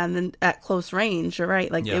 Yeah, and then at close range, you're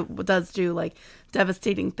right. Like, yeah. It does do, like,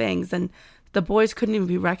 devastating things. And the boys couldn't even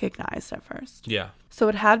be recognized at first. Yeah. So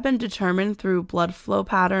it had been determined through blood flow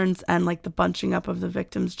patterns and, like, the bunching up of the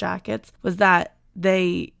victims' jackets was that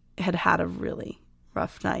they had had a really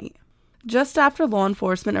rough night. Just after law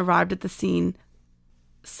enforcement arrived at the scene,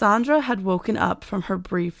 Sandra had woken up from her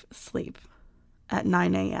brief sleep at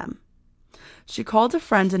 9 a.m. She called a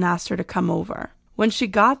friend and asked her to come over. When she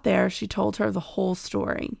got there, she told her the whole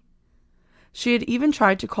story. She had even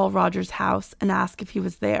tried to call Roger's house and ask if he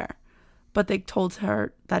was there, but they told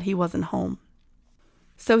her that he wasn't home.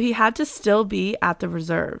 So he had to still be at the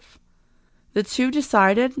reserve. The two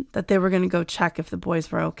decided that they were going to go check if the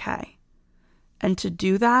boys were okay. And to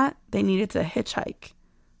do that, they needed to hitchhike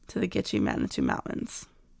to the Gitchie Manitou Mountains.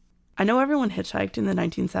 I know everyone hitchhiked in the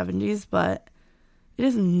 1970s, but it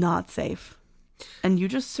is not safe. And you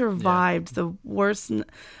just survived the worst,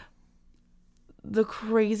 the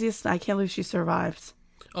craziest. I can't believe she survived.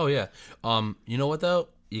 Oh, yeah. You know what, though?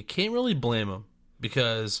 You can't really blame them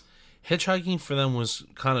because hitchhiking for them was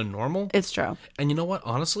kind of normal. It's true. And you know what?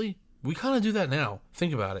 Honestly, we kind of do that now.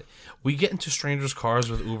 Think about it. We get into strangers' cars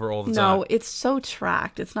with Uber all the time. No, it's so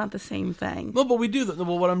tracked. It's not the same thing. No, but we do that.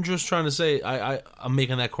 Well, what I'm just trying to say, I'm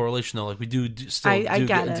making that correlation, though. Like, we do still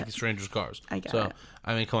get into strangers' cars. I get it.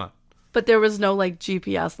 I mean, come on. But there was no, like,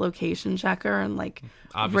 GPS location checker and, like,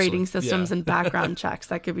 Obviously, rating systems and background checks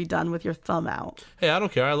that could be done with your thumb out. Hey, I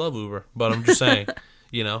don't care. I love Uber. But I'm just saying,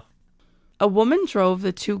 you know. A woman drove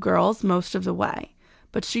the two girls most of the way,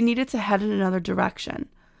 but she needed to head in another direction.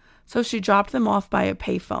 So she dropped them off by a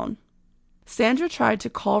payphone. Sandra tried to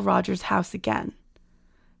call Roger's house again.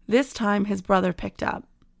 This time, his brother picked up.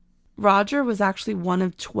 Roger was actually one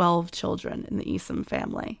of 12 children in the Easom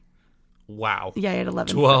family. Wow. Yeah, he had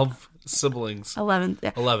 11. 12 siblings. 11.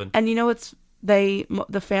 Yeah. 11. And you know,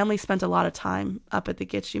 the family spent a lot of time up at the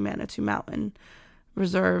Gitchie Manitou Mountain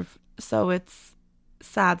Reserve, so it's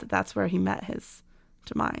sad that that's where he met his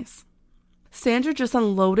demise. Sandra just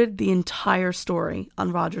unloaded the entire story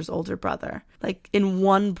on Roger's older brother. Like, in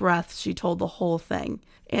one breath, she told the whole thing.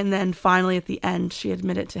 And then finally, at the end, she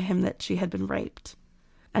admitted to him that she had been raped.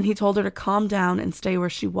 And he told her to calm down and stay where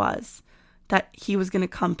she was, that he was going to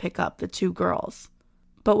come pick up the two girls.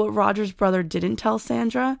 But what Roger's brother didn't tell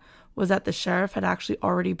Sandra was that the sheriff had actually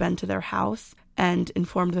already been to their house and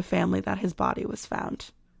informed the family that his body was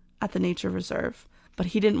found at the nature reserve. But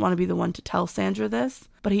he didn't want to be the one to tell Sandra this,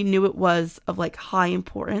 but he knew it was of, like, high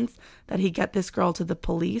importance that he get this girl to the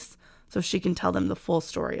police so she can tell them the full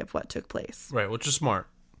story of what took place. Right, which is smart.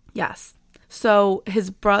 Yes. So Roger's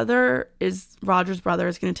brother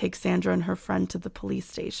is going to take Sandra and her friend to the police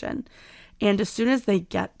station. And as soon as they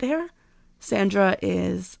get there, Sandra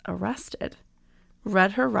is arrested,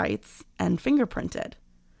 read her rights, and fingerprinted.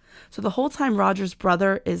 So the whole time Roger's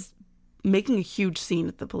brother is making a huge scene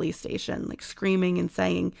at the police station, like screaming and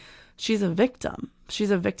saying, she's a victim.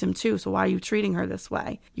 She's a victim too, so why are you treating her this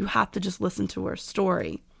way? You have to just listen to her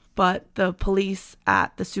story. But the police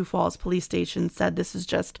at the Sioux Falls police station said this is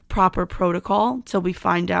just proper protocol till we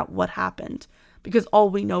find out what happened. Because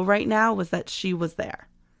all we know right now was that she was there.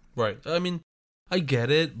 Right. I mean, I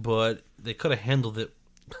get it, but they could have handled it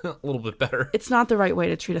a little bit better. It's not the right way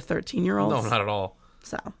to treat a 13-year-old. No, not at all.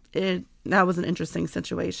 So that was an interesting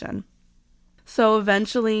situation. So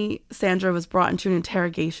eventually, Sandra was brought into an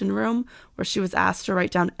interrogation room where she was asked to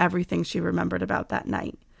write down everything she remembered about that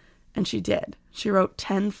night. And she did. She wrote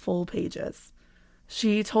 10 full pages.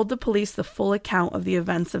 She told the police the full account of the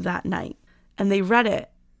events of that night. And they read it.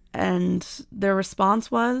 And their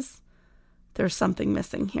response was, there's something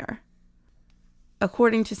missing here.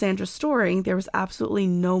 According to Sandra's story, there was absolutely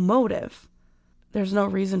no motive. There's no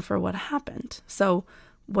reason for what happened. So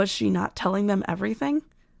was she not telling them everything?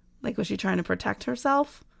 Like, was she trying to protect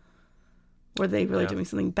herself? Were they really doing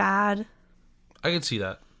something bad? I could see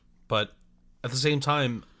that. But at the same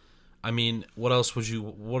time, I mean, what else do you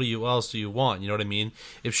want? You know what I mean?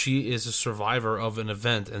 If she is a survivor of an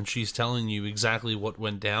event and she's telling you exactly what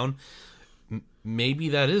went down, maybe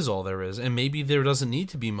that is all there is. And maybe there doesn't need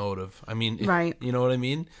to be motive. I mean, right. You know what I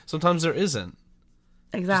mean? Sometimes there isn't.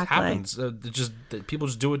 Exactly. It just happens. People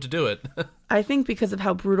just do it to do it. I think because of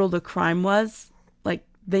how brutal the crime was, like,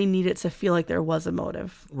 they needed to feel like there was a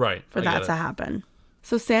motive for that to happen.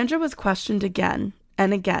 So Sandra was questioned again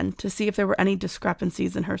and again to see if there were any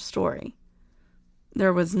discrepancies in her story.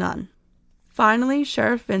 There was none. Finally,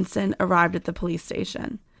 Sheriff Vincent arrived at the police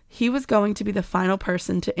station. He was going to be the final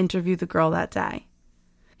person to interview the girl that day.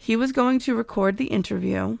 He was going to record the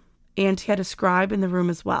interview, and he had a scribe in the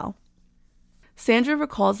room as well. Sandra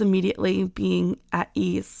recalls immediately being at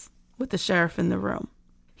ease with the sheriff in the room.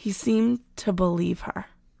 He seemed to believe her.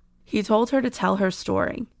 He told her to tell her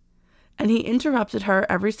story, and he interrupted her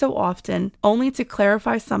every so often only to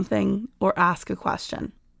clarify something or ask a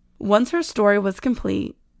question. Once her story was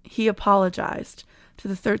complete, he apologized to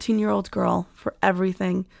the 13-year-old girl for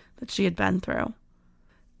everything that she had been through,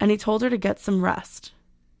 and he told her to get some rest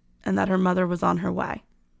and that her mother was on her way.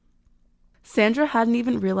 Sandra hadn't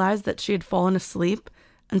even realized that she had fallen asleep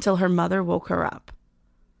until her mother woke her up.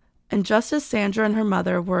 And just as Sandra and her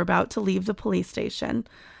mother were about to leave the police station,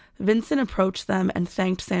 Vincent approached them and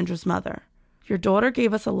thanked Sandra's mother. Your daughter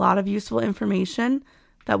gave us a lot of useful information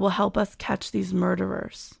that will help us catch these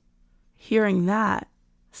murderers. Hearing that,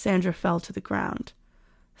 Sandra fell to the ground,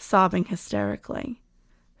 sobbing hysterically.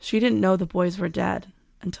 She didn't know the boys were dead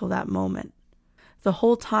until that moment. The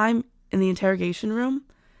whole time in the interrogation room,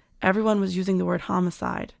 everyone was using the word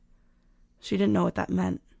homicide. She didn't know what that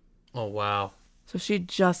meant. Oh, wow. So she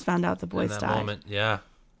just found out the boys died. In that moment, yeah.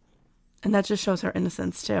 And that just shows her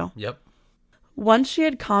innocence, too. Yep. Once she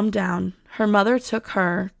had calmed down, her mother took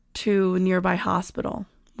her to a nearby hospital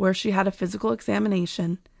where she had a physical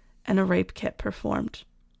examination and a rape kit performed.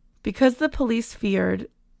 Because the police feared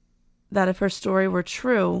that if her story were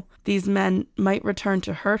true, these men might return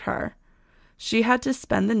to hurt her, she had to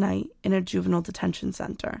spend the night in a juvenile detention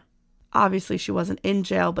center. Obviously, she wasn't in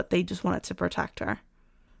jail, but they just wanted to protect her.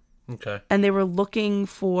 Okay. And they were looking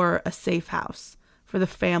for a safe house for the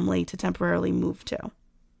family to temporarily move to.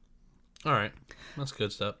 All right. That's a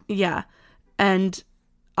good step. Yeah. And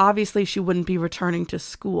obviously she wouldn't be returning to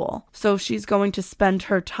school. So she's going to spend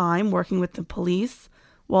her time working with the police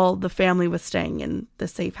while the family was staying in the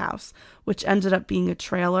safe house, which ended up being a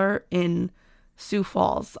trailer in Sioux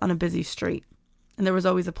Falls on a busy street. And there was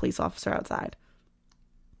always a police officer outside.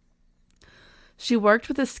 She worked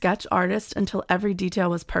with a sketch artist until every detail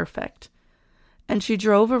was perfect. And she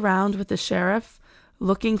drove around with the sheriff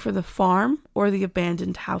looking for the farm or the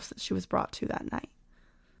abandoned house that she was brought to that night.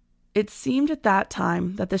 It seemed at that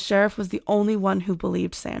time that the sheriff was the only one who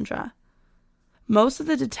believed Sandra. Most of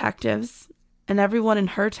the detectives and everyone in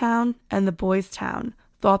her town and the boys' town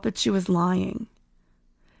thought that she was lying.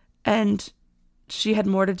 And she had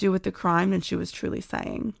more to do with the crime than she was truly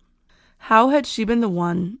saying. How had she been the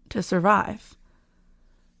one to survive?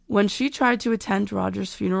 When she tried to attend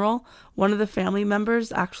Roger's funeral, one of the family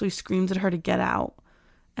members actually screamed at her to get out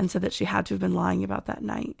and said that she had to have been lying about that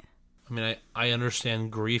night. I mean, I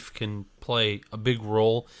understand grief can play a big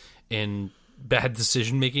role in bad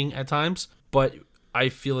decision-making at times, but I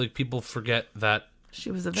feel like people forget that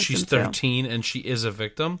she was a victim. She's 13 and she is a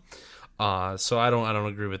victim. So I don't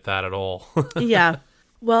agree with that at all. Yeah.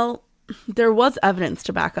 Well, there was evidence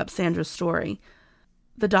to back up Sandra's story.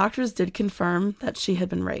 The doctors did confirm that she had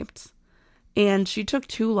been raped, and she took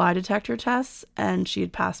 2 lie detector tests, and she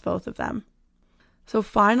had passed both of them. So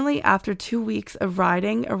finally, after 2 weeks of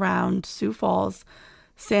riding around Sioux Falls,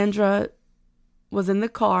 Sandra was in the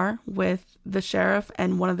car with the sheriff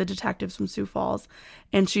and one of the detectives from Sioux Falls,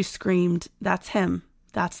 and she screamed, "That's him.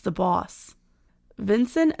 That's the boss."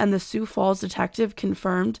 Vincent and the Sioux Falls detective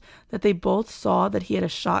confirmed that they both saw that he had a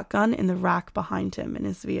shotgun in the rack behind him in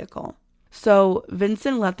his vehicle. So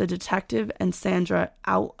Vincent let the detective and Sandra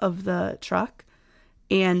out of the truck,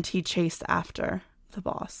 and he chased after the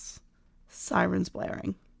boss. Sirens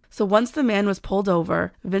blaring. So once the man was pulled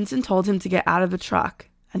over, Vincent told him to get out of the truck,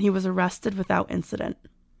 and he was arrested without incident.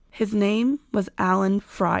 His name was Alan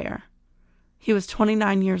Fryer. He was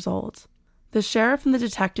 29 years old. The sheriff and the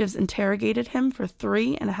detectives interrogated him for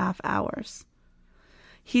 3.5 hours.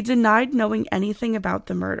 He denied knowing anything about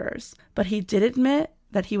the murders, but he did admit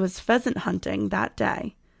that he was pheasant hunting that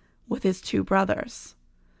day with his 2 brothers,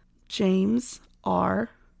 James R.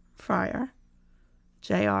 Fryer,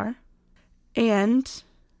 Jr., and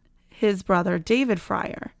his brother David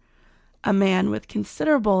Fryer, a man with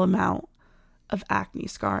considerable amount of acne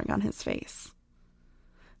scarring on his face.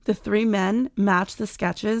 The 3 men matched the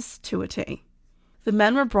sketches to a T. The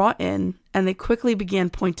men were brought in, and they quickly began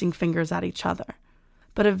pointing fingers at each other.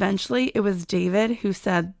 But eventually, it was David who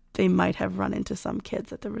said they might have run into some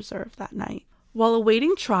kids at the reserve that night. While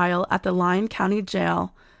awaiting trial at the Lyon County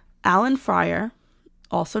Jail, Alan Fryer,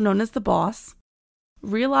 also known as the boss,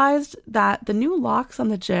 realized that the new locks on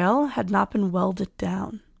the jail had not been welded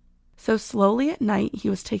down. So slowly at night, he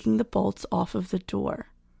was taking the bolts off of the door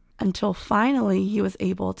until finally he was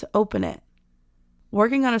able to open it.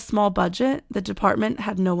 Working on a small budget, the department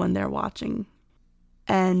had no one there watching,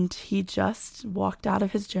 and he just walked out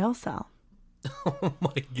of his jail cell. Oh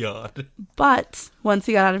my God. But once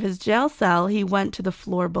he got out of his jail cell, he went to the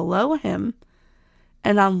floor below him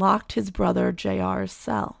and unlocked his brother JR's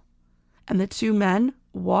cell. And the 2 men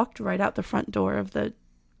walked right out the front door of the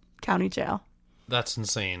county jail. That's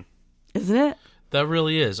insane. Isn't it? That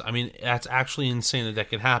really is. I mean, that's actually insane that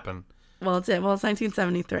could happen. Well, it's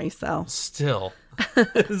 1973, so. Still,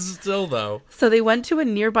 though. So they went to a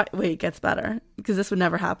nearby... Wait, it gets better, because this would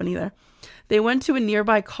never happen either. They went to a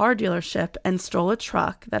nearby car dealership and stole a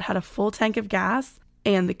truck that had a full tank of gas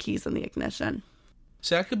and the keys in the ignition.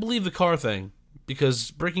 See, I could believe the car thing,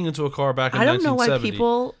 because breaking into a car back in 1970... I don't know why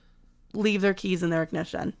people leave their keys in their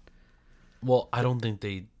ignition. Well, I don't think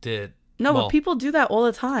they did. No, but people do that all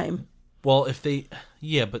the time. Well, if they...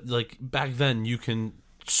 Yeah, but like back then, you can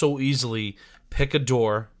so easily pick a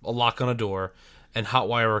door, a lock on a door, and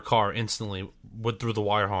hotwire a car instantly went through the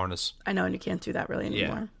wire harness. I know, and you can't do that really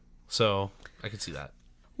anymore. Yeah. So I could see that.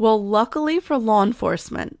 Well, luckily for law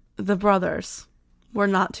enforcement, the brothers were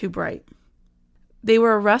not too bright. They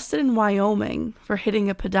were arrested in Wyoming for hitting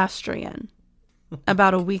a pedestrian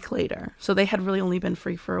about a week later. So they had really only been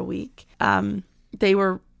free for a week. They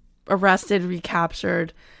were arrested,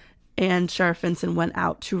 recaptured, and Sheriff Vincent went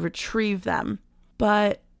out to retrieve them.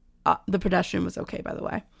 But the pedestrian was okay, by the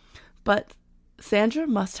way. But Sandra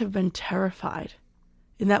must have been terrified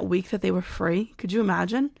in that week that they were free. Could you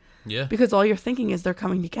imagine? Yeah. Because all you're thinking is they're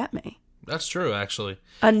coming to get me. That's true, actually.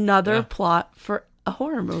 Another plot for a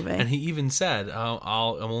horror movie. And he even said, I'm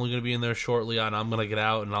only going to be in there shortly, and I'm going to get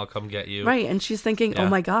out, and I'll come get you. Right, and she's thinking, oh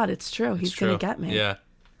my God, it's true. He's going to get me. Yeah.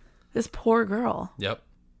 This poor girl. Yep.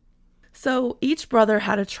 So each brother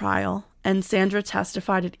had a trial, and Sandra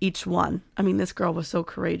testified at each one. I mean, this girl was so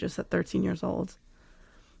courageous at 13 years old.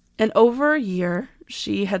 And over a year,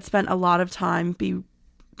 she had spent a lot of time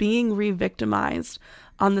being re-victimized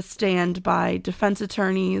on the stand by defense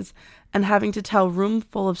attorneys and having to tell a room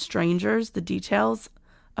full of strangers the details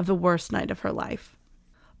of the worst night of her life.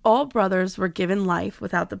 All brothers were given life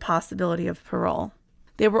without the possibility of parole.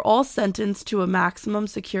 They were all sentenced to a maximum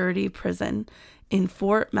security prison in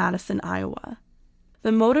Fort Madison, Iowa.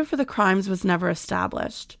 The motive for the crimes was never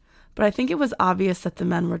established, but I think it was obvious that the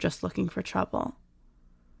men were just looking for trouble.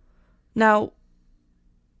 Now,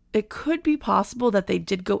 it could be possible that they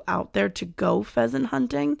did go out there to go pheasant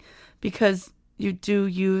hunting because you do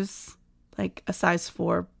use like a size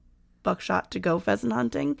 4 buckshot to go pheasant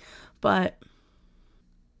hunting, but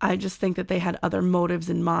I just think that they had other motives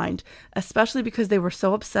in mind, especially because they were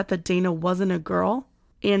so upset that Dana wasn't a girl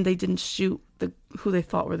and they didn't shoot who they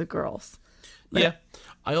thought were the girls. Yeah,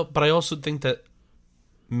 but I also think that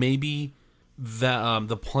maybe that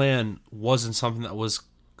the plan wasn't something that was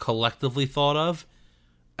collectively thought of,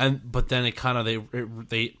 but then it kind of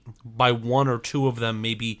they by one or two of them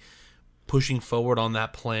maybe pushing forward on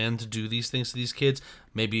that plan to do these things to these kids.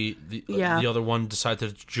 Maybe the other one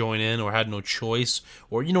decided to join in or had no choice,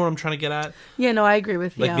 or you know what I'm trying to get at? Yeah, no, I agree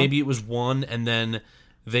with you. Like maybe it was one, and then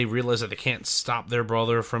they realized that they can't stop their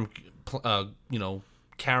brother from,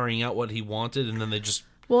 carrying out what he wanted, and then they just.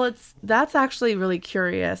 Well, that's actually really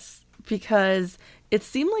curious because it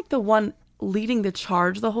seemed like the one leading the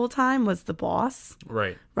charge the whole time was the boss.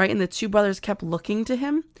 Right. Right, and the two brothers kept looking to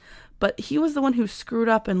him, but he was the one who screwed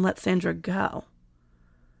up and let Sandra go.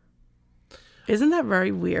 Isn't that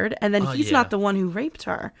very weird? And then he's not the one who raped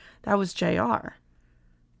her. That was JR.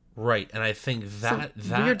 Right, and I think that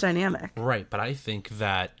weird dynamic. Right, but I think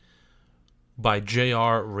that by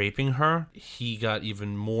JR raping her, he got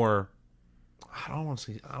even more. I don't want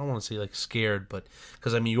to say like scared, but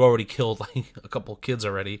because I mean you already killed like a couple of kids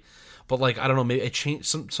already, but like I don't know, maybe it changed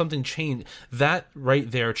something changed that right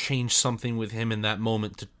there changed something with him in that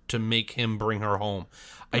moment to make him bring her home.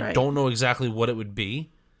 I don't know exactly what it would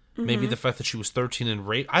be. Mm-hmm. Maybe the fact that she was 13 and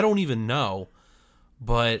raped. I don't even know.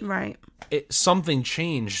 But something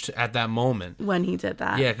changed at that moment. When he did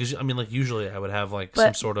that. Yeah, because, I mean, like, usually I would have, like,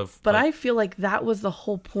 some sort of... But I feel like that was the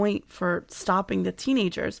whole point for stopping the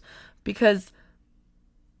teenagers. Because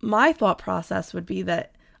my thought process would be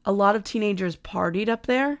that a lot of teenagers partied up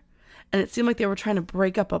there. And it seemed like they were trying to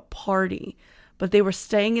break up a party. But they were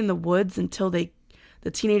staying in the woods until the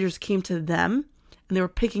teenagers came to them. And they were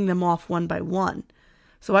picking them off one by one.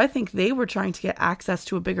 So I think they were trying to get access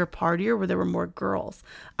to a bigger partier where there were more girls.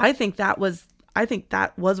 I think that was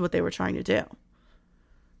what they were trying to do.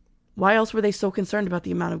 Why else were they so concerned about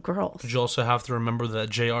the amount of girls? But you also have to remember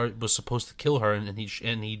that JR was supposed to kill her, and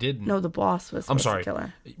he didn't. No, the boss was supposed to kill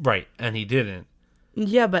her. Right, and he didn't.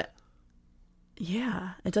 Yeah, but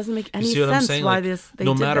it doesn't make any sense why they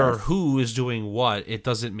no matter this. Who is doing what, it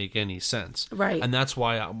doesn't make any sense. Right, and that's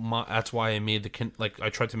why I made I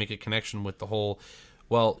tried to make a connection with the whole.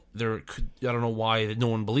 Well, I don't know why no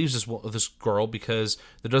one believes this girl, because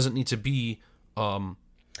there doesn't need to be a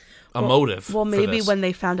motive. Well, maybe when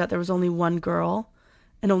they found out there was only one girl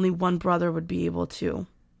and only one brother would be able to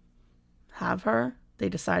have her, they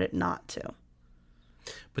decided not to.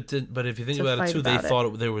 But if you think about it too, they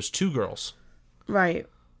thought there was two girls. Right.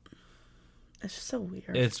 It's just so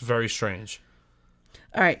weird. It's very strange.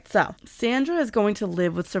 All right, so Sandra is going to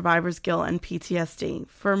live with survivor's guilt and PTSD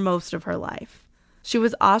for most of her life. She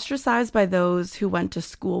was ostracized by those who went to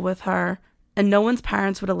school with her, and no one's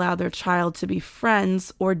parents would allow their child to be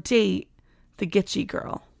friends or date the Gitchie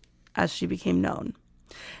Girl, as she became known.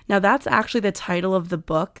 Now, that's actually the title of the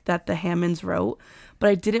book that the Hammans wrote,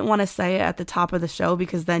 but I didn't want to say it at the top of the show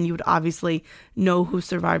because then you would obviously know who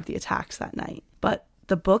survived the attacks that night. But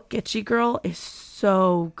the book Gitchie Girl is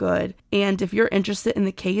so good. And if you're interested in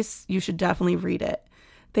the case, you should definitely read it.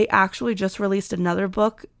 They actually just released another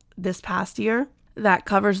book this past year that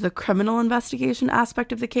covers the criminal investigation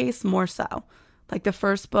aspect of the case more so. Like the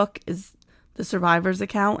first book is the survivor's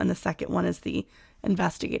account and the second one is the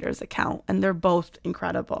investigator's account. And they're both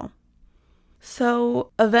incredible.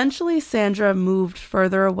 So eventually Sandra moved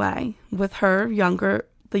further away with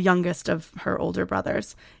the youngest of her older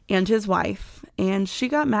brothers, and his wife, and she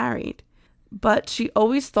got married. But she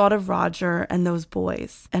always thought of Roger and those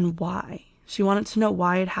boys, and why. She wanted to know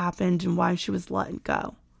why it happened and why she was let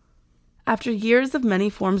go. After years of many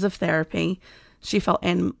forms of therapy, she felt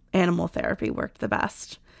animal therapy worked the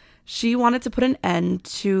best. She wanted to put an end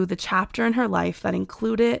to the chapter in her life that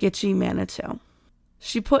included Gitchie Manitou.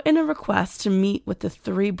 She put in a request to meet with the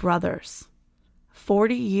three brothers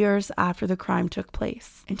 40 years after the crime took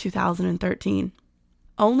place in 2013.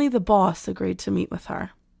 Only the boss agreed to meet with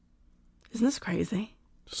her. Isn't this crazy?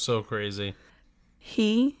 So crazy.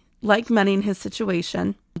 He, like many in his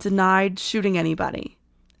situation, denied shooting anybody.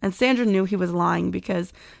 And Sandra knew he was lying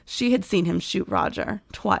because she had seen him shoot Roger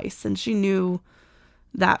twice, and she knew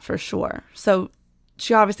that for sure. So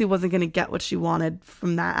she obviously wasn't going to get what she wanted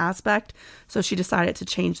from that aspect, so she decided to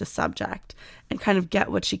change the subject and kind of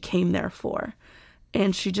get what she came there for.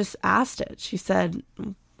 And she just asked it. She said,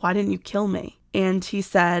 "Why didn't you kill me?" And he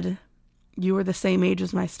said, "You were the same age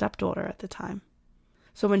as my stepdaughter at the time."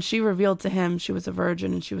 So when she revealed to him she was a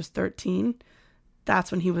virgin and she was 13, that's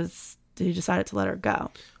when he decided to let her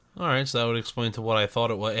go. All right, so that would explain to what I thought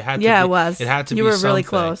it was. It had It was. It had to you be were something. Really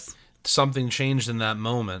close. Something changed in that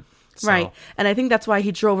moment. So. Right. And I think that's why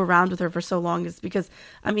he drove around with her for so long, is because,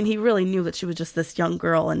 I mean, he really knew that she was just this young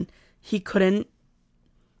girl and he couldn't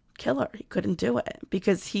kill her. He couldn't do it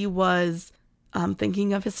because he was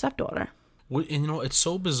thinking of his stepdaughter. And you know, it's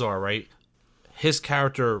so bizarre, right? His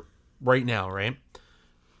character right now, right?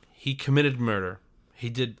 He committed murder. He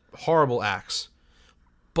did horrible acts.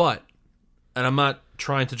 But, and I'm not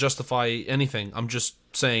trying to justify anything. I'm just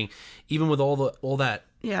saying, even with all that,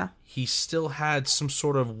 yeah, he still had some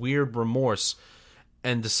sort of weird remorse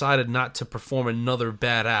and decided not to perform another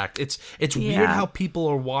bad act. It's weird how people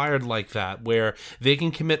are wired like that, where they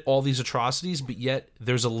can commit all these atrocities, but yet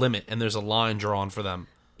there's a limit and there's a line drawn for them.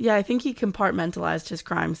 Yeah, I think he compartmentalized his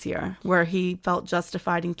crimes here, where he felt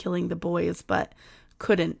justified in killing the boys, but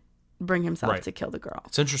couldn't bring himself to kill the girl.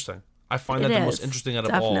 It's interesting. I find that the most interesting out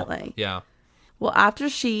of all. Definitely. Yeah. Well, after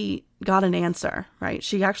she got an answer, right,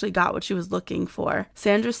 she actually got what she was looking for.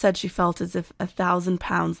 Sandra said she felt as if 1,000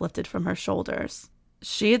 pounds lifted from her shoulders.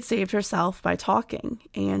 She had saved herself by talking,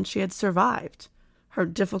 and she had survived her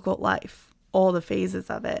difficult life, all the phases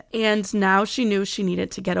of it. And now she knew she needed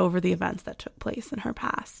to get over the events that took place in her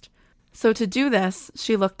past. So to do this,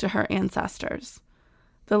 she looked to her ancestors,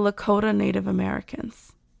 the Lakota Native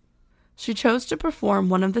Americans. She chose to perform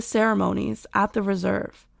one of the ceremonies at the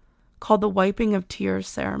reserve, called the Wiping of Tears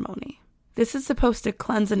ceremony. This is supposed to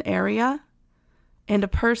cleanse an area and a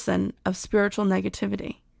person of spiritual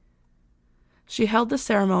negativity. She held the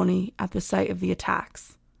ceremony at the site of the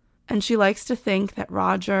attacks, and she likes to think that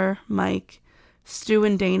Roger, Mike, Stu,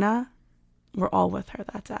 and Dana were all with her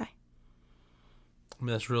that day. I mean,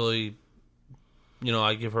 that's really,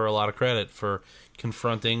 I give her a lot of credit for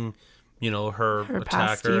confronting, her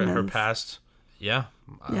attacker and her past. Yeah.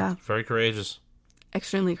 Very courageous.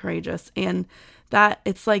 Extremely courageous. And that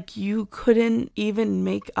it's like you couldn't even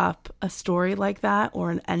make up a story like that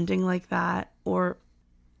or an ending like that or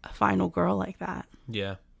a final girl like that.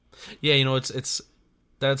 Yeah. Yeah,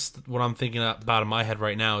 that's what I'm thinking about in my head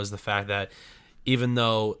right now, is the fact that even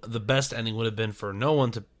though the best ending would have been for no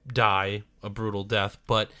one to die a brutal death,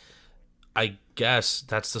 but I guess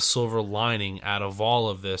that's the silver lining out of all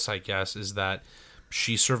of this, I guess, is that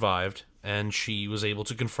she survived and she was able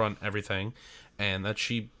to confront everything, and that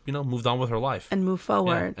she, moved on with her life. And move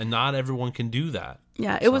forward. Yeah, and not everyone can do that.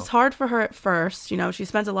 Yeah, it was hard for her at first. She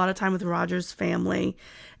spent a lot of time with Roger's family,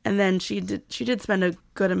 and then she did spend a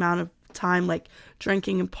good amount of time, like,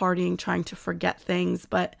 drinking and partying, trying to forget things.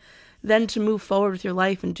 But then to move forward with your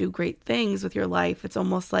life and do great things with your life, it's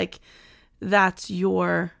almost like that's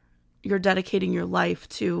you're dedicating your life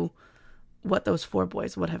to what those 4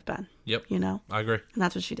 boys would have been. Yep. I agree. And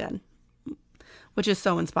that's what she did, which is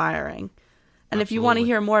so inspiring. And Absolutely. If you want to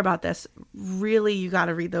hear more about this, really, you got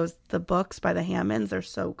to read the books by the Hammans. They're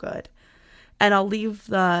so good. And I'll leave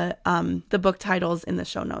the book titles in the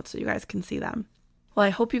show notes so you guys can see them. Well, I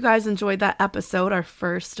hope you guys enjoyed that episode, our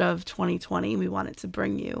first of 2020. We wanted to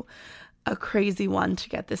bring you a crazy one to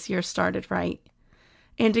get this year started right.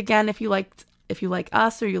 And again, if you liked If you like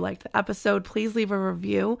us or you like the episode, please leave a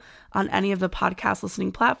review on any of the podcast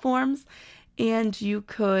listening platforms. And you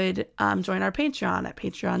could join our Patreon at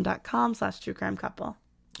patreon.com/truecrimecouple.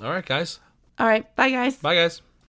 All right, guys. All right. Bye, guys. Bye, guys.